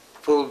had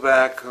pulled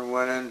back and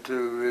went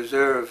into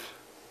reserve.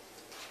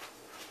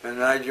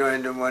 And I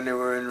joined them when they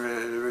were in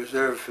the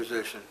reserve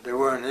position. They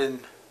weren't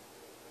in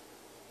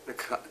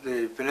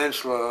the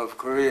peninsula of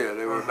Korea.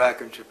 They were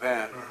back in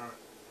Japan.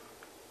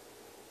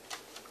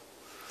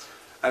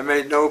 I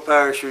made no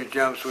parachute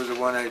jumps with the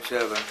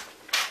 187.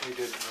 You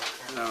didn't,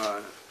 okay. No,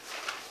 I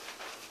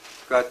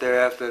got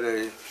there after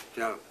they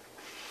jumped.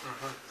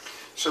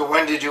 So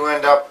when did you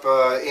end up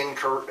in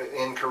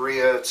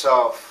Korea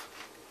itself?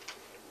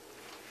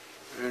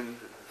 In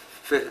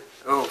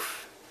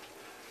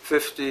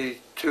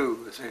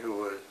 52, I think it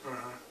was.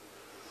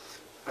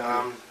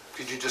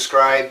 Could you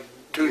describe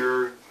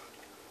your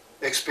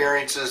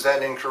experiences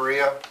then in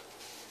Korea?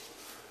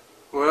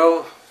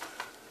 Well,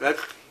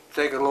 that'd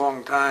take a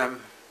long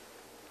time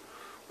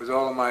with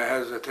all of my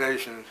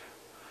hesitations.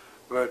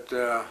 But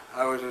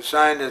I was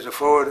assigned as a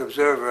forward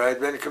observer. I'd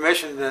been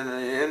commissioned in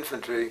the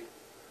infantry,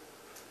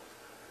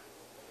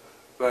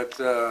 but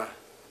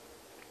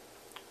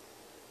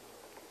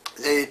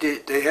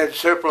they had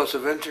surplus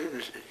of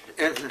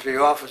infantry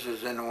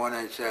officers in the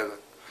 187.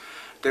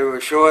 They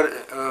were short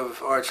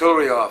of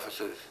artillery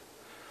officers.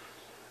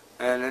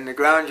 And in the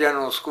ground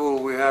general school,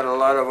 we had a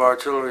lot of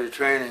artillery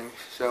training.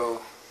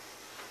 So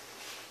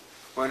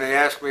when they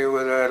asked me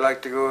whether I'd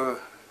like to go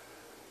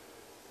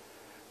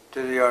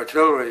to the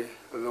artillery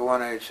of the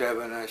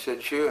 187, I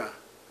said sure.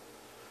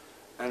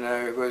 And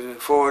I was a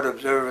forward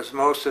observer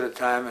most of the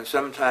time, and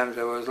sometimes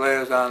I was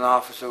liaison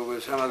officer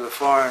with some of the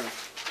foreign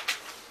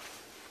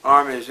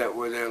armies that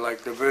were there,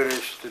 like the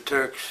British, the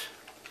Turks,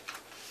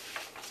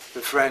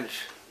 the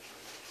French,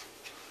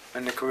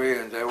 and the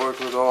Koreans. I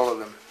worked with all of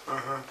them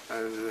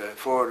as a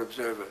forward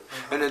observer,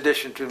 in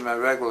addition to my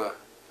regular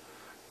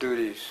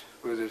duties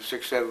with the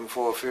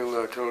 674 Field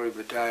Artillery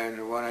Battalion,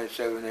 the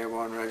 187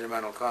 Airborne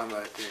Regimental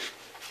Combat Team.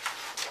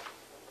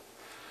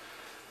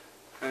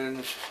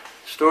 And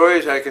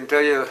stories, I can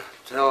tell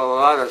a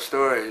lot of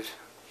stories.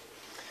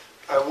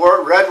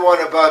 read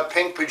one about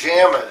pink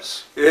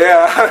pajamas.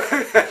 Yeah,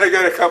 I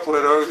got a couple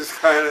of those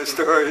kind of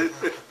stories.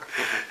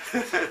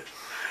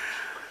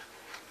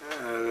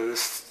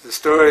 The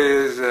story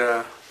is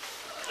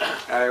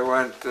I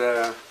went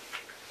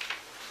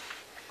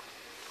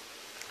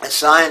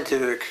assigned to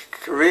the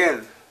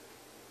Korean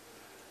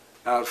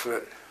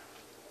outfit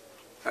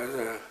as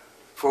a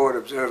forward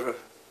observer,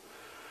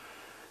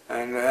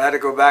 and I had to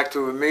go back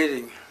to a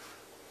meeting,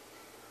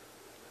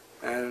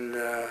 and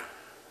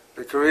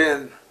the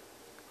Korean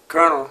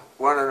colonel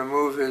wanted to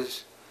move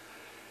his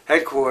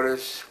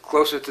headquarters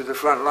closer to the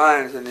front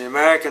lines, and the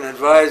American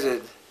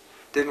advisor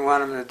didn't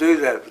want him to do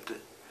that. But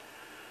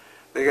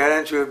they got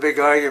into a big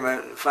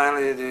argument, and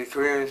finally the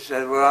Koreans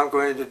said, well, I'm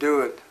going to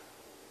do it.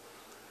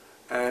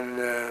 And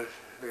the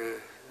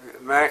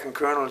American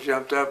colonel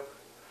jumped up,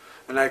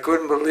 and I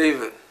couldn't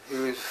believe it.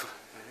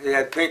 He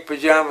had pink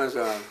pajamas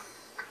on.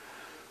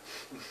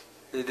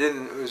 He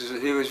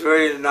was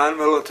very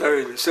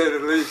non-military, to say the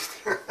least.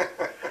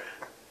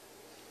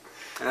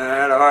 And I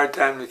had a hard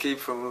time to keep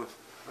from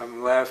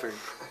laughing.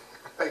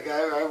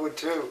 I would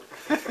too.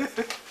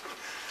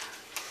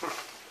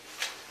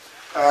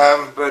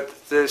 But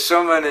there's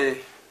so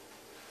many.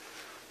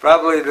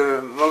 Probably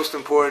the most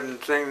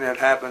important thing that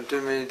happened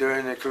to me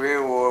during the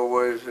Korean War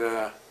was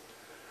a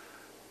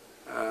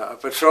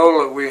patrol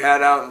that we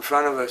had out in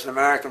front of us, an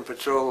American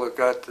patrol that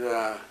got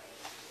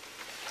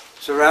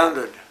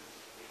surrounded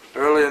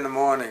early in the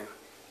morning.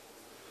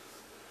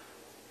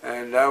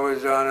 And I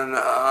was on an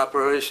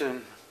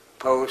operation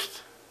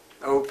post,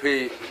 OP,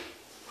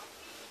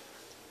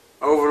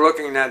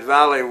 overlooking that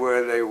valley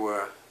where they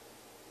were.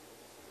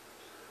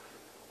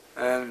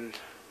 And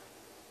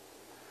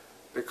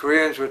the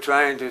Koreans were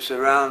trying to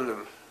surround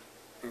them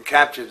and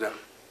capture them.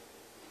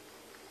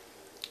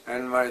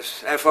 And my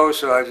FO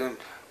sergeant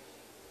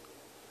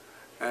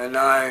and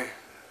I,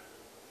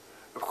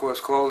 of course,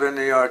 called in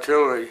the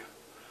artillery,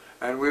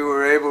 and we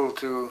were able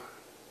to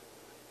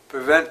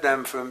prevent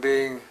them from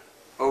being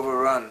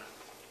overrun.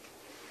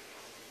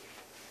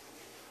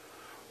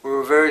 We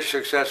were very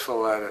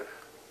successful at it.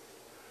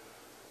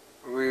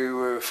 We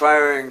were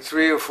firing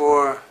 3 or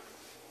 4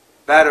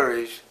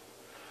 batteries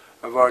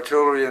of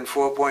artillery and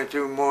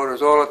 4.2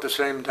 mortars all at the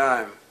same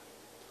time,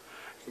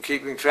 and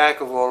keeping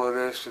track of all of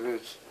this.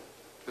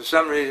 For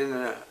some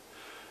reason,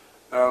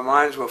 our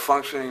minds were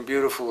functioning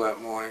beautiful that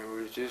morning.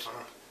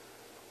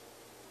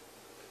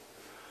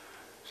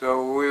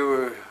 So we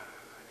were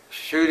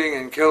shooting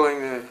and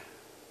killing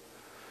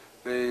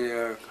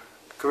the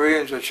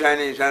Koreans or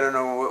Chinese, I don't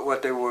know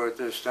what they were at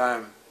this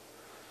time.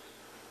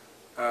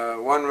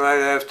 One right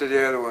after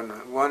the other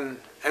one.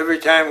 Every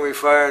time we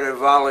fired a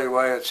volley,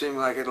 why, it seemed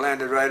like it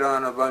landed right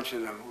on a bunch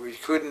of them. We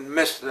couldn't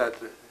miss that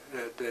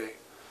day.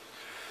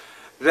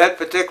 That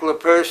particular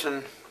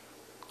person,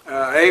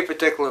 a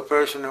particular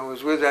person that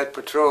was with that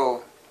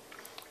patrol,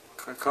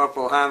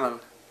 Corporal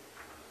Hammond,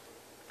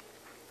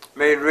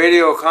 made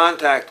radio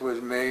contact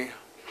with me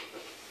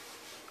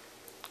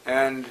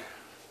and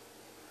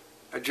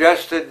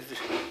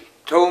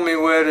told me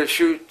where to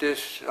shoot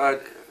this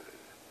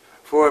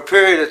for a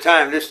period of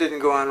time. This didn't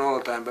go on all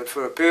the time, but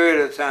for a period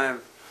of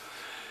time,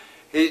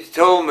 he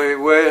told me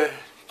where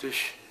to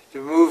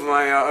move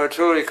my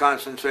artillery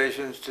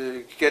concentrations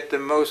to get the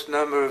most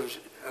number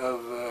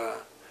of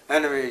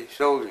enemy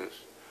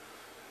soldiers.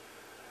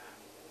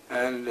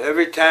 And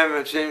every time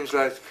it seems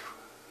like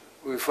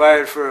we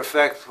fired for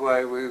effect,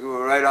 why, we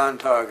were right on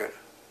target.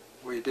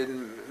 We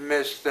didn't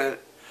miss that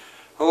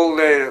whole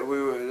day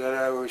that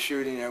I was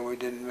shooting, and we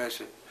didn't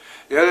miss it.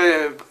 The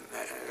other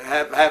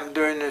happened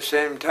during the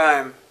same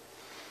time.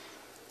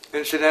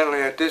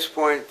 Incidentally, at this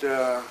point,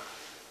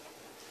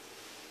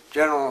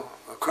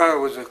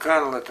 Colonel was a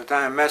colonel at the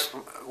time,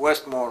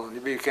 Westmoreland. He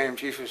became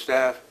Chief of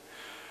Staff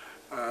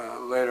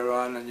later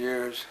on in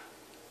years.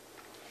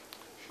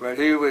 But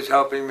he was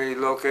helping me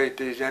locate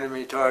these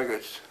enemy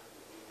targets.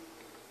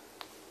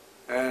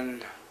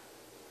 And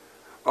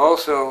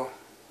also,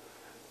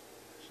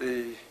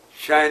 the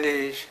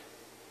Chinese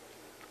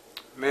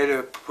made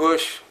a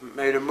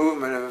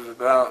movement of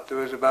there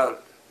was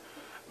about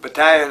a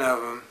battalion of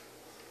them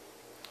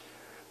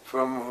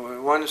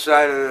from one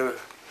side of the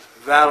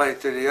valley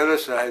to the other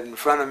side in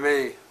front of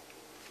me.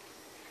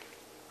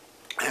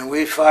 And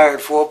we fired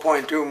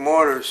 4.2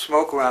 mortars,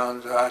 smoke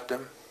rounds at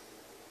them.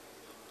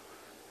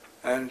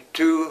 And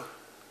 2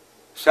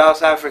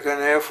 South African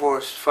Air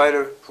Force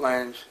fighter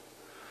planes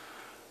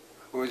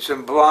with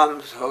some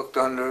bombs hooked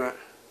under it,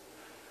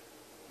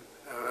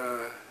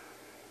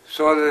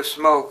 saw the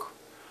smoke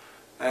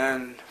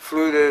and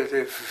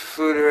they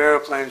flew their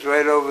airplanes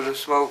right over the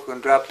smoke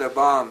and dropped their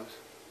bombs.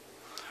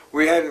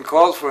 We hadn't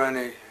called for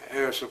any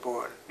air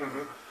support.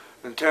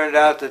 Mm-hmm. It turned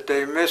out that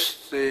they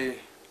missed the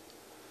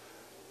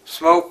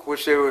smoke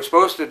which they were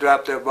supposed to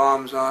drop their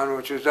bombs on,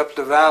 which was up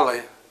the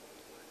valley,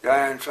 the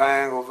Iron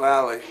Triangle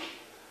Valley.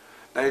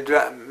 They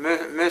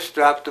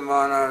dropped them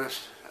on our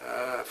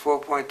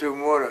 4.2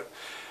 mortar.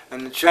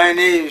 And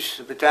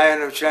the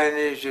battalion of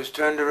Chinese just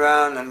turned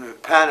around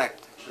and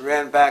panicked,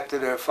 ran back to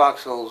their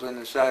foxholes in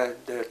the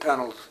side, their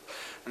tunnels,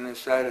 on the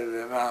side of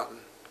the mountain.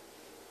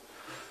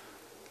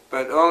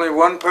 But only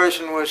one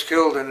person was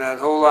killed in that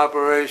whole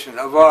operation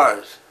of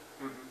ours.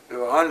 There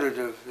were hundreds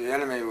of the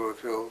enemy were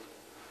killed.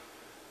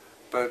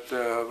 But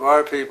of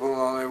our people,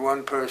 only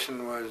one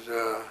person was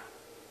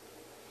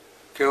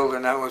killed,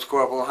 and that was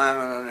Corporal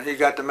Hammond, and he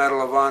got the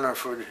Medal of Honor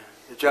for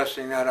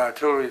adjusting that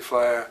artillery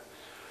fire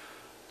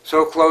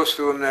so close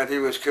to him that he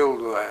was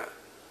killed by it.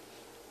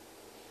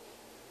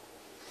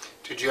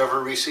 Did you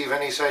ever receive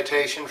any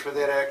citation for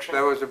that action?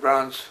 That was the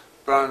Bronze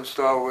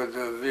Star with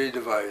the V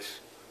device.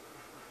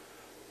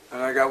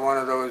 And I got one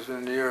of those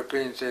in the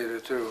European theater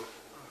too.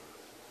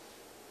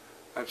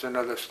 That's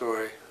another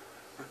story.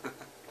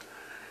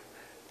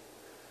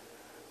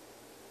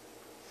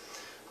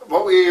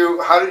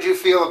 How did you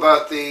feel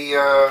about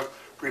the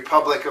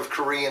Republic of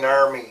Korean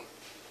Army?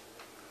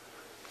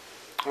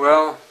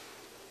 Well,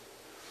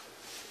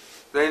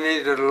 they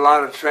needed a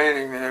lot of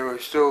training. They were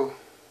still,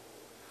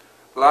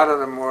 a lot of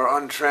them were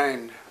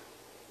untrained.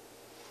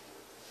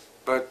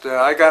 But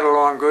I got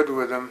along good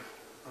with them.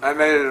 I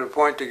made it a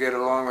point to get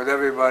along with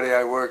everybody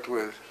I worked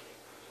with.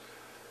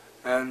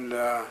 And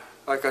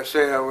like I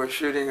say, I was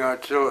shooting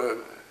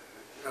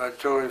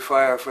artillery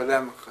fire for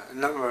them a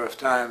number of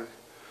times.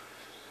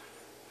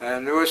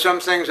 And there were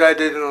some things I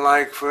didn't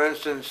like. For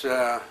instance,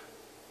 the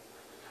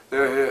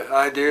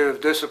idea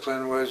of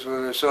discipline was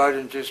with a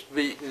sergeant just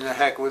beating the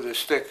heck with a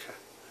stick.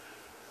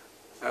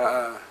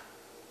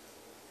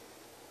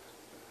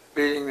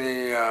 Beating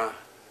the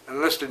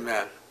enlisted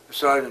man. The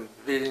sergeant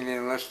beating the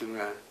enlisted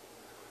man.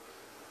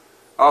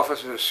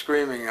 Officers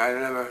screaming. I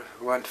never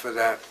went for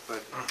that,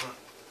 but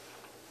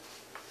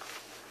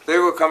they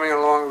were coming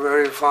along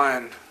very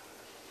fine.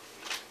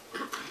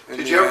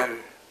 Did you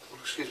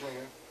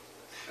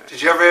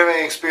ever have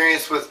any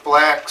experience with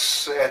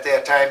blacks at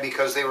that time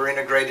because they were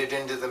integrated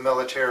into the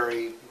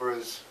military?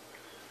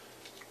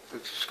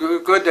 It's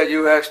good that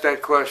you asked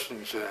that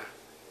question, sir,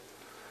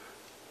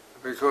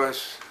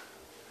 because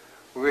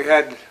we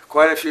had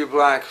quite a few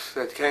blacks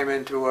that came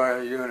into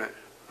our unit.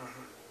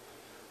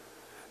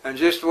 And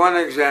just one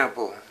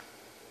example,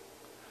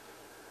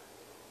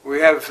 we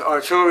have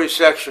artillery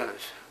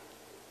sections,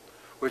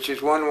 which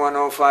is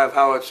 1105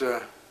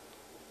 howitzer,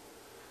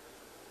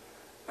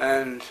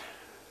 and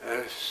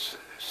a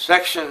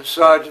section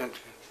sergeant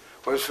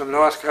was from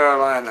North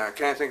Carolina. I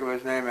can't think of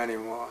his name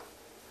anymore.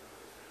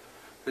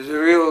 He's a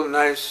real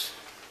nice,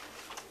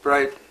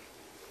 bright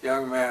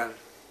young man.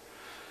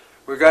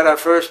 We got our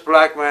first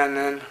black man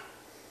in,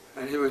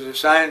 and he was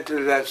assigned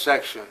to that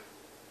section.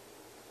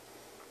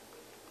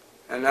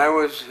 And I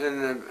was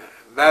in the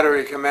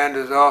battery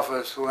commander's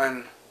office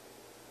when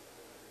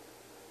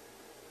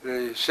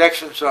the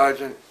section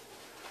sergeant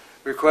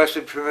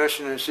requested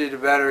permission to see the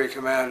battery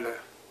commander.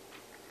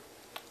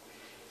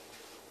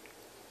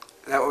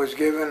 That was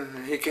given,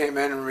 and he came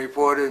in and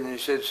reported, and he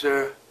said,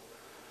 "Sir,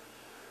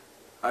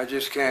 I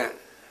just can't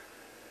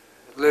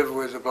live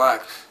with the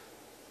blacks."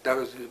 That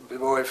was the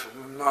boy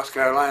from North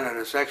Carolina,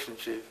 the section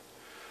chief.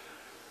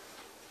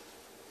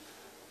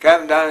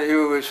 Captain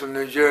Donahue was from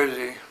New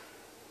Jersey,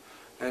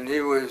 and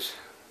he was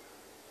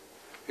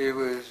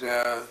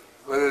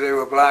whether they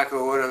were black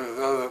or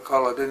whatever other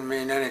color didn't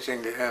mean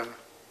anything to him.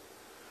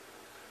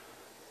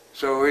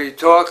 So he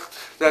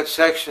talked that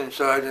section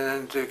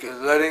sergeant into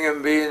letting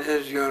him be in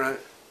his unit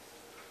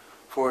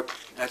for,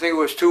 I think it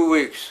was 2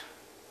 weeks.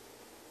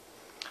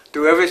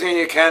 Do everything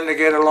you can to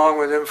get along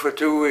with him for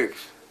 2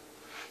 weeks,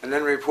 and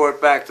then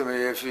report back to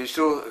me. If you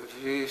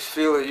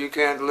feel that you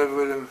can't live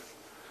with him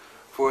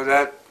for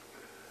that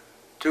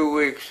 2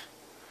 weeks,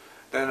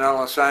 then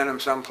I'll assign him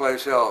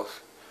someplace else.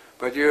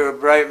 But you're a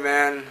bright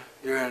man,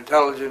 you're an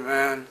intelligent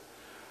man.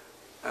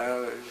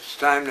 It's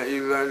time that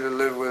you learn to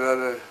live with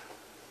other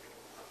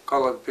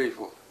colored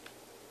people,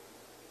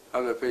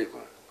 other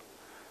people.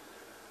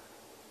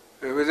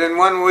 Within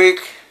 1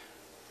 week,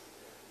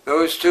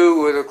 those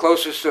two were the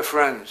closest of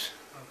friends.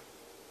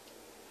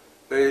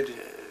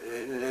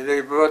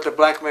 They brought the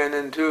black man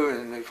in too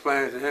and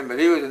explained it to him, but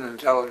he was an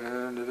intelligent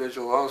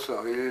individual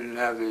also. He didn't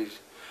have these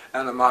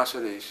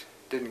animosities,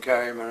 didn't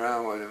carry him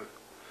around with him.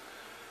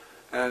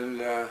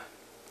 And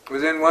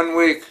within 1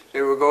 week,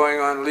 they were going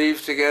on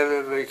leave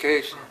together,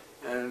 vacation,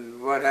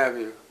 and what have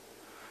you.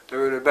 They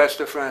were the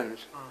best of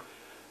friends.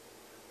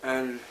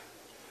 And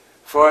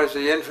as far as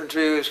the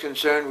infantry was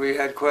concerned, we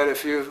had quite a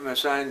few of them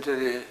assigned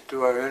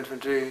to our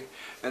infantry,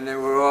 and they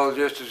were all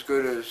just as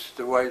good as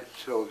the white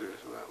soldiers.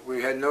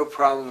 We had no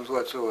problems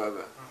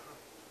whatsoever.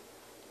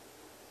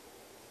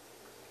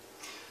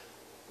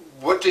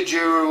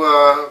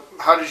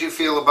 How did you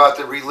feel about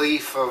the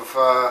relief of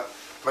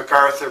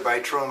MacArthur by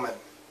Truman?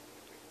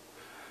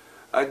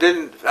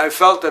 I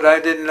felt that I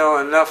didn't know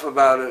enough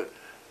about it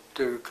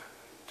to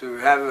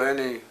have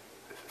any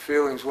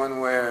feelings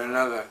one way or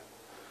another.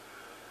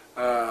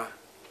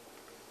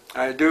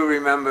 I do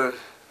remember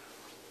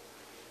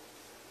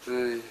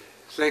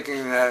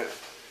thinking that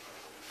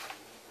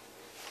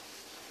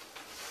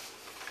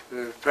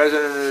the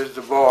president is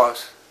the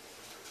boss,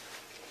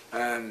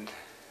 and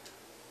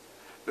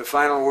the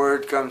final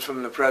word comes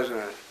from the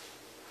president,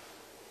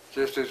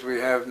 just as we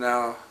have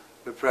now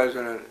the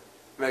president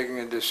making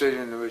a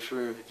decision which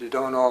we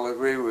don't all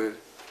agree with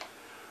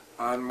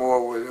on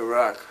war with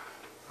Iraq.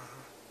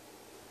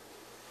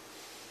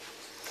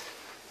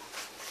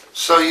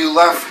 So you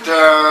left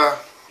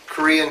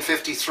Korea in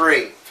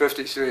 53,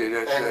 53,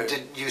 that's and it.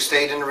 did you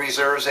stayed in the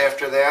reserves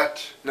after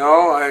that?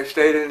 No, I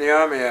stayed in the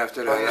Army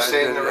after that. Oh, you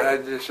stayed in the I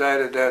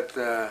decided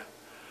that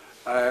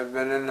I had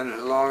been in it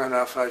long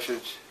enough, I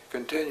should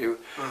continue.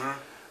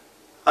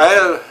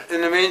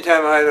 In the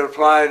meantime, I had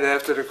applied,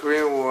 after the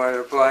Korean War, I had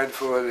applied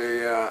for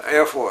the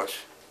Air Force.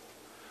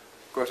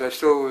 Of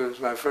course,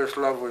 my first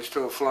love was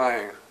still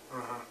flying.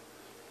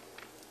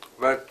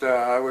 But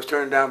I was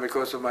turned down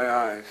because of my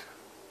eyes.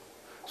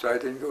 So I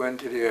didn't go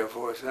into the Air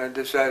Force. And I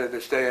decided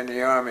to stay in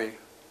the Army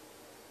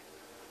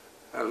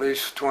at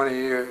least 20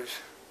 years.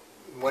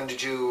 When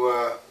did you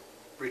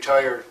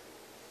retire?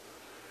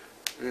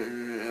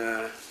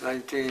 In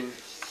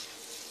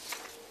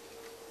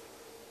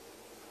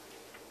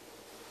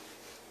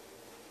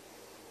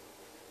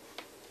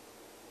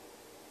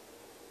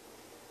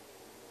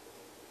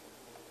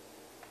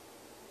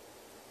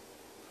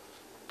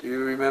Do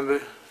you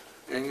remember,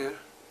 Inge?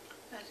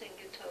 I think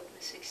you told me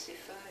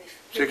 65.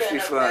 65.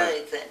 You were not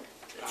married then.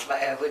 That's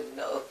why I wouldn't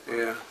know.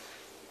 Yeah.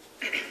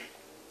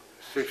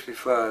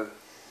 65.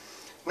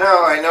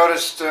 No, I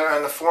noticed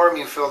on the form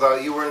you filled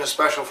out, you were in the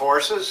Special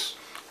Forces?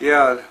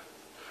 Yeah.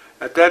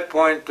 At that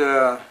point,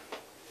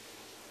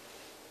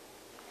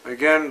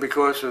 again,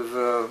 because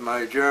of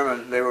my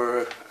German, they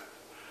were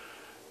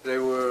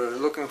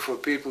looking for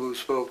people who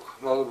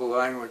spoke multiple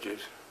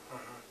languages.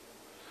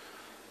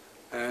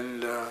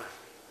 And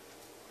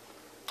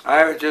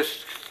I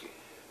just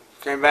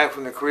came back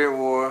from the Korean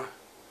War,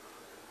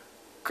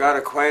 got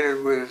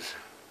acquainted with,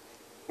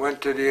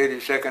 went to the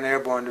 82nd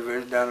Airborne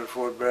Division down at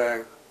Fort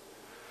Bragg,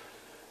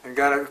 and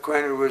got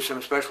acquainted with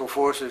some Special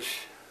Forces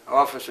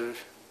officers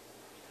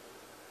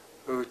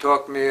who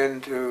talked me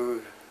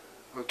into,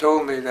 who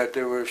told me that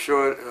they were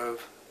short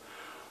of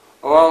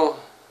all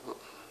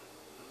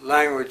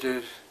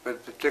languages,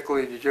 but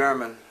particularly the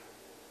German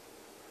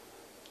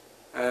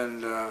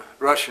and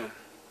Russian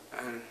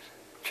and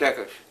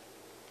Czechish.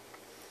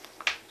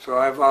 So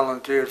I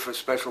volunteered for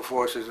Special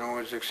Forces and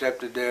was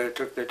accepted there,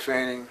 took their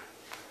training,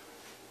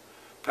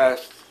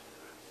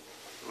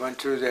 went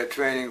through their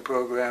training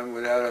program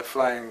without a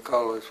flying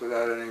colors,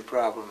 without any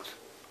problems.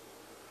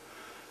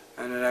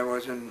 And then I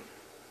was in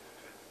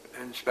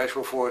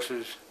Special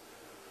Forces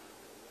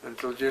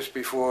until just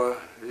before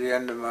the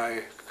end of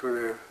my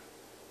career.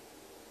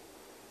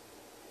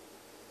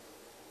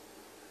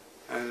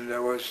 And I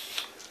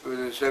was with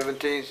the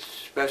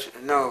 17th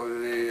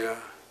the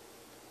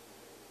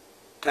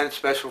 10th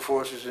Special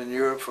Forces in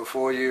Europe for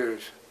 4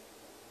 years.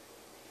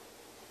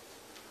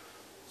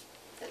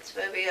 That's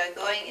where we are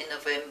going in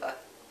November.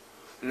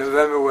 In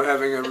November we're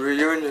having a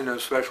reunion of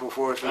Special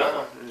Forces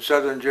in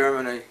southern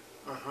Germany.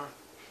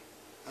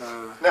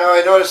 Now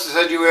I noticed it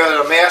said you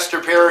had a Master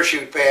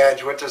Parachute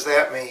badge. What does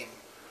that mean?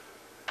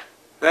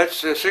 That's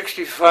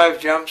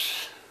 65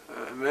 jumps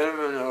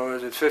minimum, or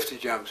is it 50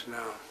 jumps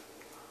now?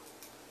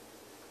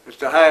 It's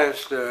the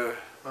highest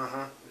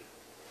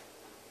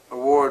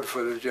award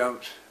for the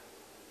jumps.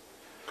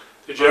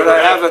 But I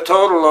have a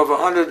total of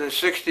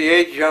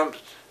 168 jumps.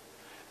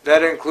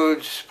 That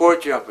includes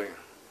sport jumping.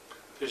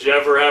 Did you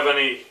ever have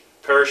any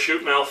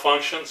parachute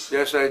malfunctions?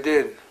 Yes, I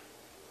did.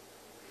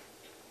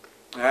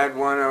 I had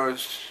one. I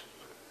was,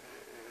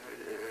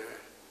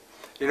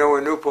 you know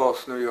where New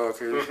Paltz, New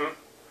York is?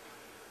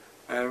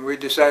 And we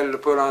decided to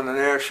put on an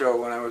air show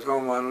when I was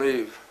home on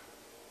leave.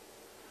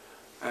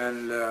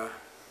 And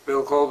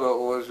Bill Colbert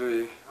was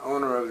the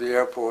owner of the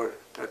airport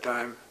at that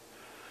time.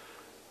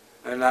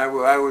 And I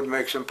would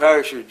make some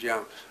parachute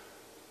jumps.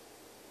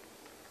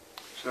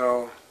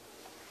 So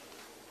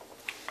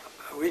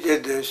we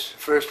did this.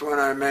 First one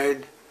I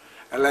made,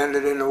 I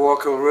landed in the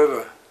Wallkill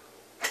River.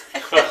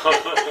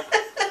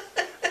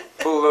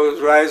 Pulled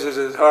those risers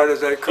as hard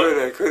as I could.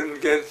 I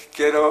couldn't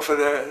get off of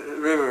the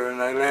river,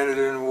 and I landed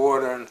in the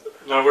water. And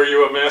now, were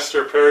you a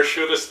master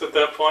parachutist at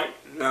that point?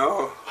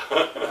 no,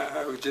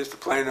 I was just a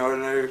plain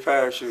ordinary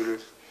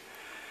parachutist.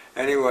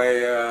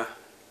 Anyway,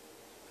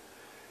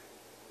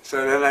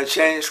 so then I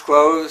changed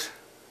clothes,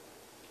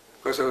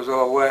 because I was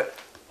all wet.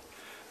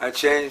 I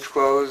changed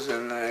clothes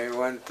and I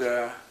went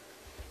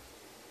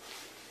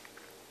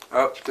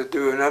up to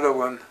do another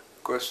one.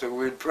 Of course,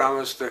 we'd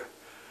promised the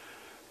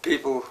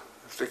people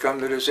to come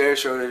to this air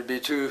show there'd be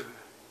two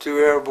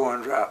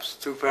airborne drops,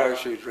 2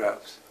 parachute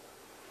drops.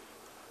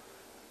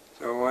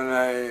 So when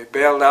I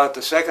bailed out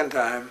the second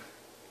time,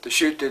 the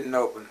chute didn't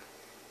open.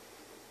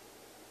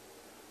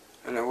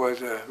 And it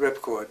was a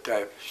ripcord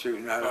type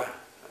chute,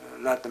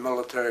 not the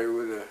military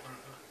with a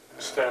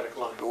static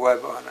line. The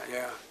web on it,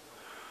 yeah.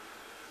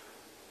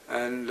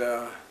 And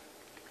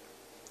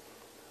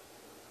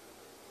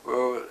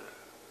well,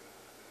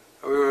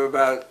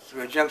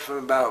 we jumped from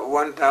about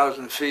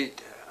 1,000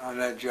 feet on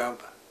that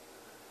jump,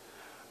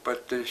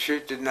 but the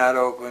chute did not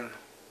open,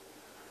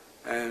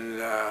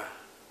 and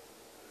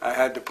I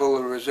had to pull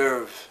the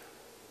reserves.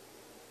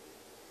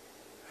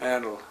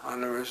 handle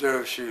on the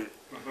reserve chute.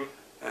 Mhm.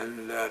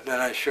 And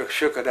then I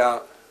shook it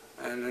out,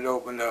 and it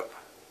opened up.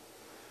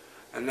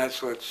 And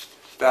that's what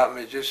stopped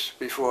me just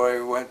before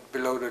I went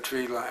below the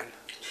tree line.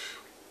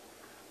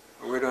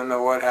 We don't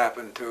know what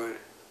happened to it.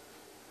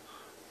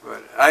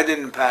 But I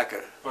didn't pack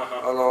it,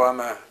 although I'm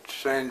a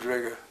trained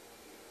rigger.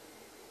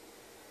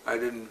 I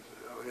didn't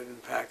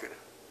pack it.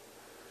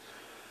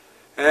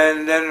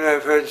 And then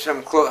I've had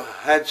some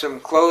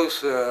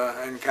close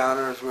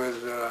encounters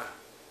with,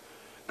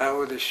 not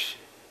with the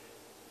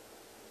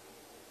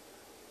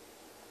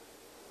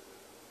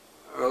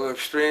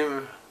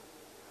extreme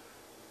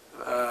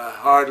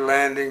hard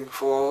landing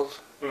falls.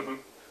 Mhm.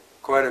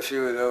 Quite a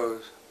few of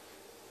those.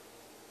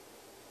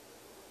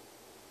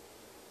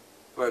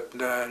 But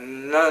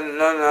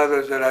none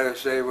others that I would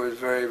say was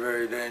very,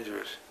 very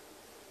dangerous.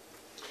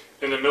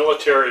 In the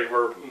military,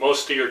 were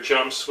most of your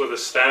jumps with a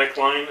static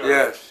line? Or?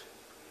 Yes,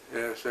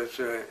 that's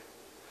right.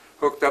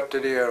 Hooked up to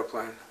the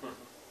airplane.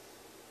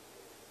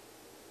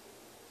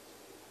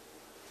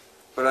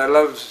 But I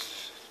love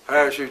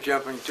parachute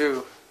jumping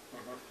too,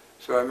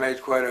 so I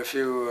made quite a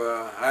few.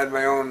 I had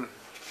my own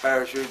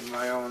parachute and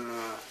my own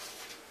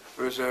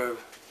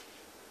reserve.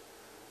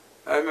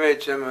 I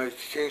made some at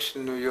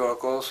Kingston, New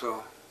York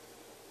also,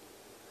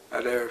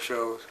 at air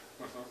shows.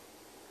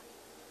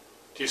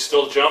 Do you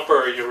still jump,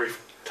 or are you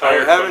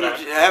retired from that?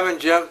 I haven't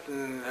jumped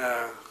in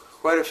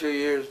quite a few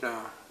years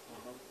now.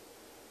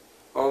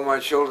 All my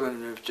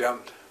children have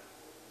jumped.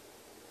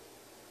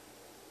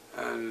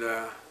 And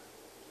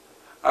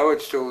I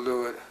would still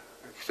do it,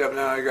 except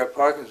now I got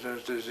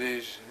Parkinson's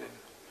disease.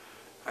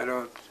 And I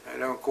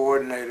don't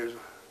coordinate as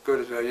good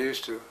as I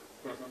used to.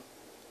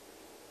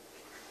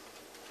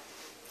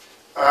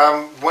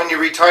 When you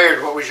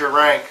retired, what was your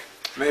rank?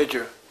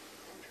 Major.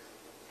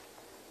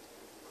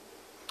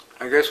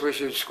 I guess we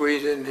should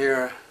squeeze in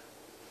here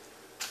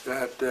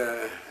that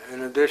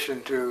in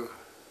addition to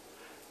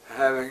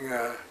having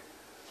a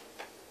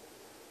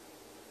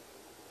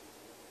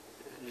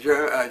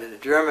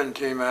German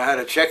team, I had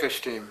a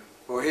Czechish team,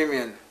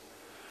 Bohemian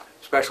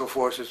Special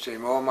Forces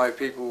team. All my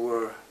people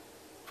were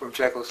from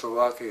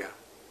Czechoslovakia.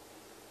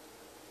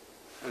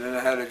 And then I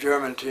had a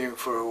German team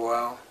for a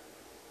while.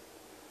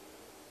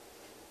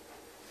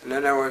 And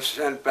then I was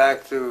sent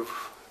back to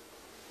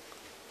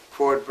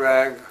Fort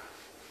Bragg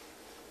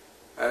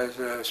as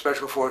a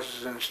Special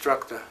Forces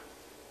instructor.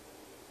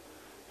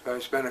 So I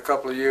spent a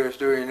couple of years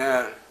doing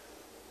that.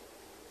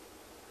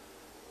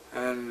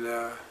 And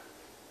then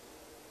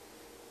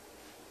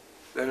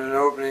an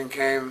opening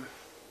came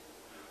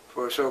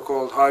for a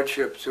so-called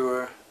hardship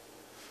tour,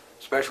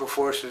 Special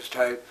Forces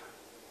type,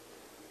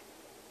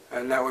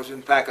 and that was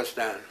in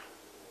Pakistan.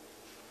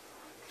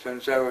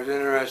 Since I was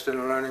interested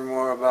in learning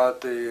more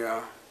about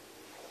the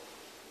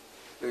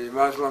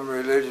Muslim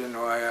religion,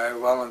 why I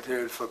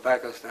volunteered for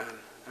Pakistan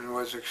and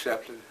was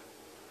accepted.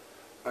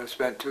 I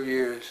spent 2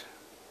 years.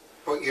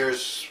 What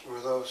years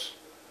were those?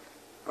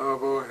 Oh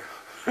boy.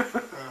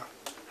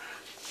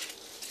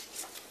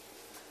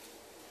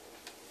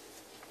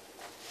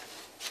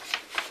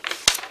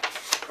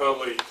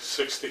 Probably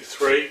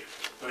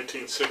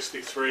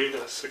 1963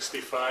 to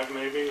 65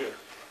 maybe? Or?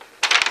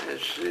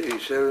 Let's see,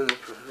 7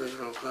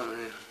 professional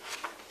company.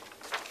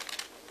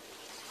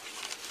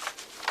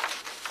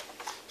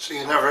 So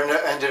you never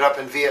ended up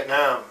in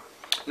Vietnam?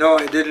 No,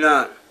 I did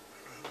not.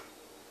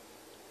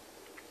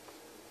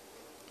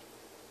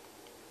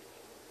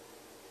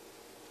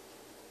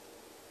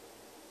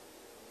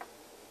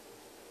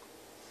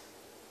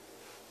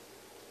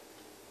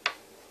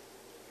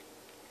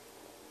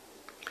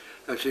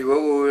 Let's see,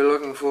 what were we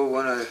looking for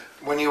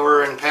When you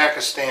were in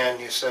Pakistan,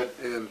 you said?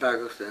 in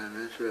Pakistan,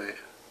 that's right.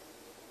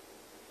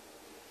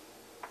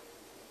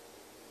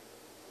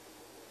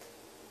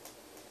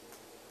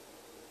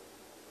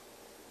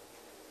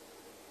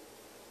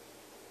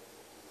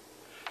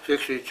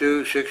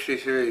 '62,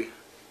 '63.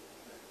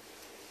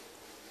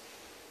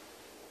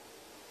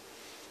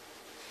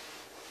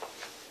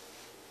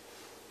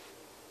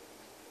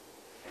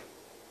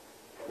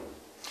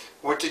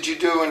 What did you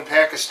do in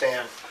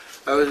Pakistan?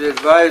 I was the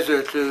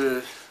advisor to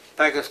the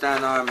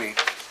Pakistan Army.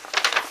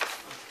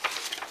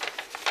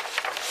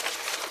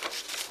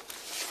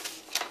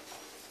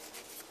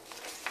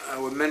 I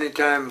many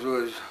times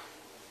was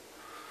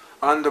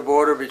on the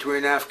border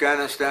between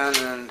Afghanistan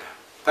and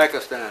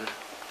Pakistan.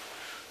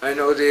 I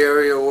know the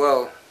area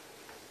well.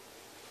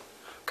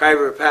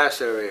 Khyber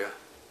Pass area.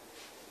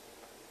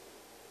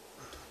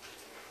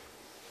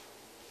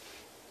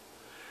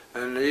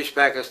 And East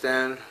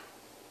Pakistan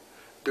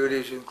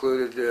duties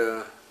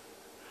included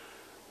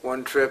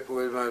one trip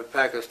with my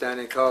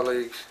Pakistani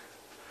colleagues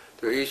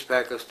to East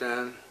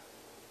Pakistan,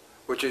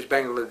 which is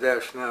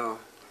Bangladesh now,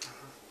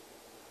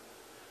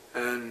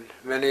 and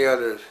many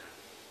others,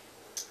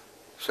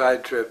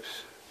 side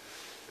trips,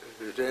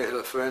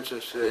 for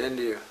instance to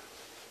India,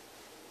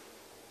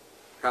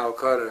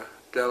 Calcutta,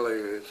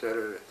 Delhi,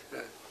 etc.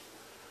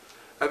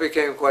 I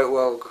became quite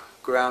well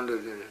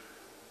grounded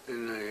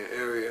in the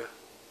area.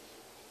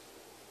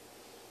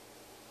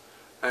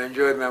 I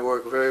enjoyed my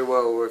work very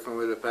well working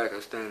with the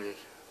Pakistanis.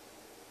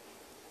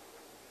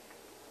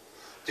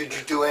 Did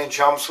you do any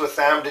jumps with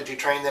them? Did you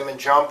train them in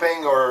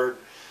jumping, or?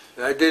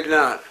 I did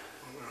not.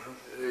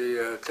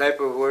 The type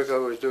of work I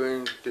was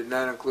doing did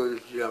not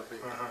include jumping.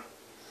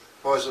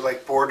 Was it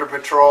like border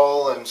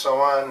patrol and so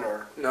on,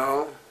 or?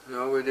 No,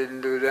 we didn't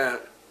do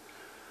that.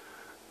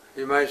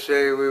 You might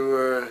say we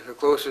were, the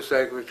closest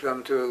I could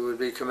come to it would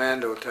be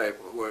commando type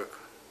of work.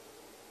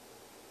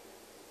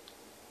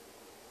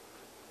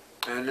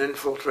 And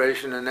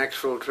infiltration and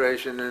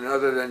exfiltration, and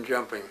other than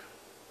jumping.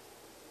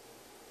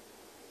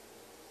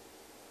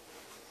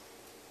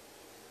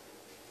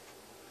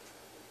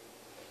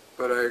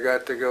 But I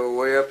got to go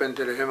way up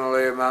into the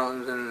Himalaya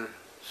mountains and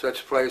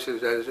such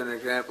places, as an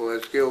example,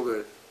 as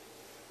Gilgit,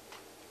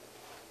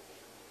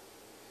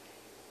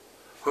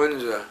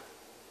 Hunza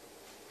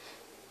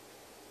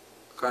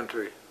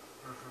country.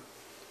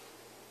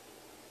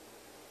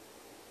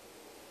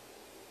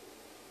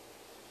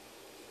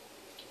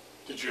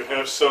 Did you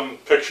have some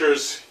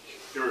pictures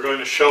you were going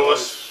to show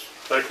us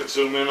that I could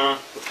zoom in on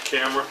with the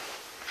camera?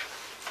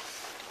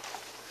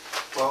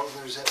 Well,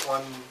 there's that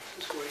one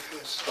just like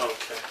this.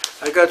 Okay.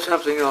 I got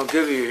something I'll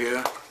give you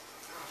here.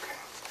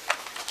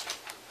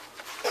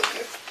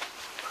 Okay.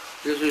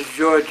 This is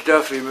George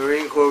Duffy,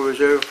 Marine Corps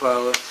Reserve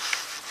pilot.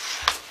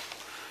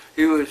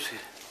 He was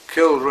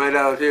killed right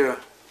out here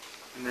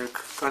near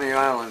Coney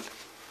Island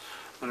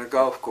on a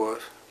golf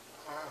course.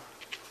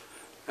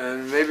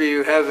 And maybe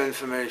you have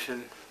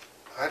information.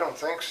 I don't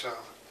think so.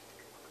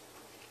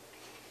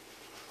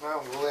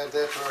 Well, we'll add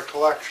that to our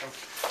collection.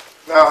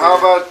 Now, how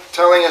about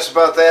telling us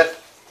about that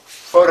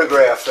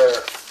photograph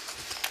there?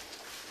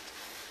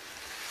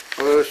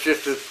 Well, it's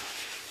just a...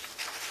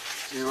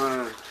 You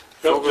want to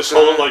Yep, focus just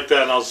hold on it like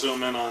that and I'll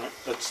zoom in on it.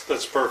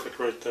 That's perfect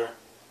right there.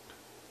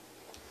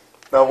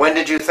 Now, when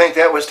did you think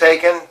that was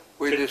taken?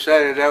 We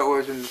decided that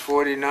was in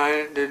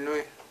 49, didn't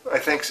we? I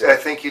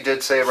think you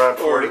did say around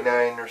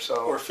 49 or so.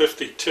 Or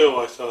 52,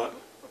 I thought.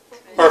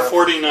 Or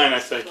 49, I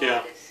think,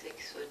 yeah.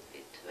 46 would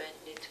be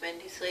 20,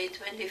 23,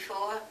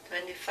 24,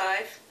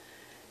 25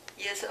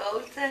 years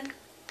old then?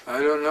 I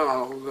don't know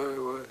how old I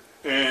was.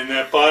 And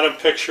that bottom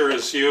picture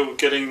is you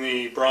getting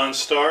the Bronze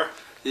Star?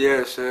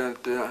 Yes, and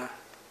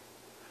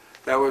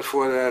that was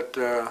for that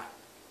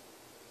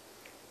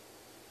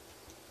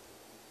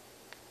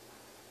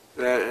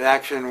that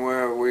action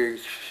where we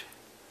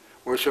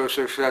were so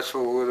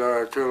successful with our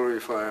artillery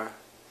fire.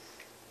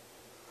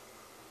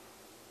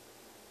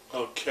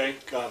 Okay,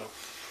 got him.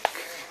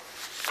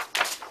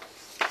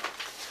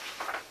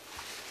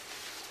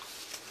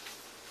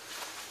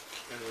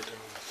 Okay, we're doing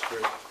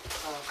 3.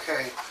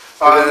 Okay.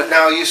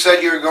 Now, you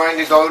said you're going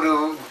to go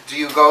to, do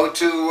you go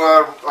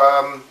to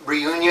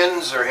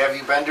reunions, or have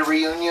you been to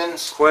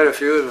reunions? Quite a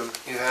few of them.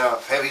 You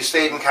have. Have you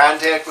stayed in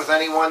contact with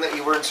anyone that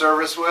you were in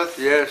service with?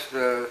 Yes,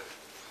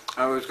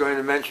 I was going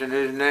to mention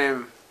his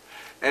name.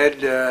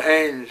 Ed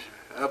Haynes,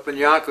 up in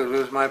Yonkers,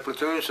 was my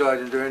platoon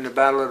sergeant during the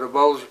Battle of the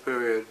Bulge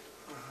period.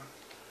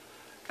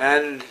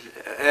 And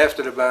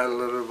after the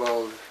Battle of the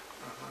Bulge.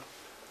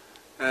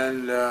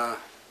 And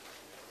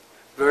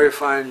very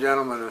fine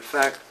gentleman. In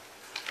fact,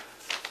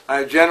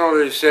 I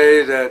generally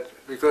say that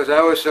because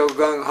I was so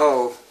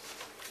gung-ho,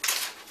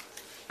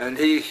 and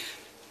he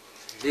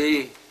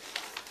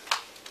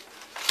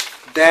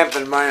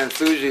dampened my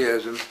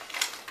enthusiasm,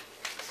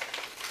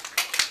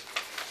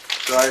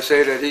 so I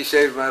say that he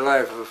saved my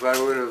life. If I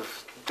would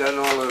have done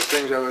all the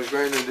things I was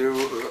going to do,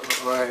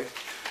 I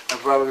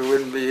probably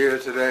wouldn't be here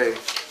today.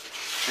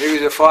 He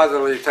was a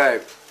fatherly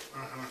type.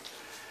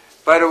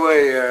 By the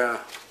way,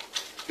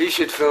 he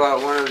should fill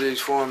out one of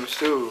these forms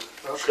too.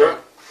 Okay. Sure.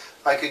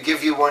 I could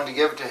give you one to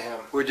give to him.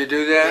 Would you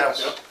do that?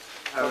 Yes.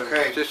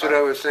 Okay. Just what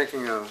I was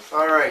thinking of.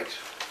 All right.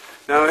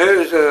 Now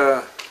here's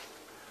a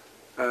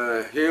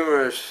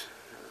humorous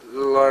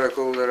little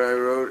article that I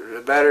wrote.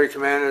 The battery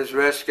commander's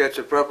rest gets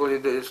abruptly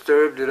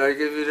disturbed. Did I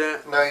give you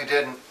that? No, you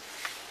didn't.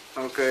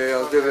 Okay,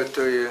 I'll give it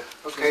to you.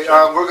 Okay,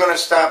 we're going to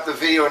stop the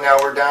video now.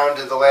 We're down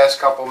to the last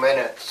couple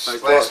minutes,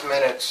 Like last what?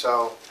 minute,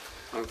 so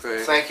Okay.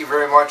 thank you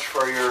very much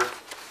for your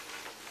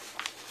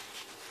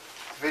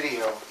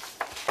video.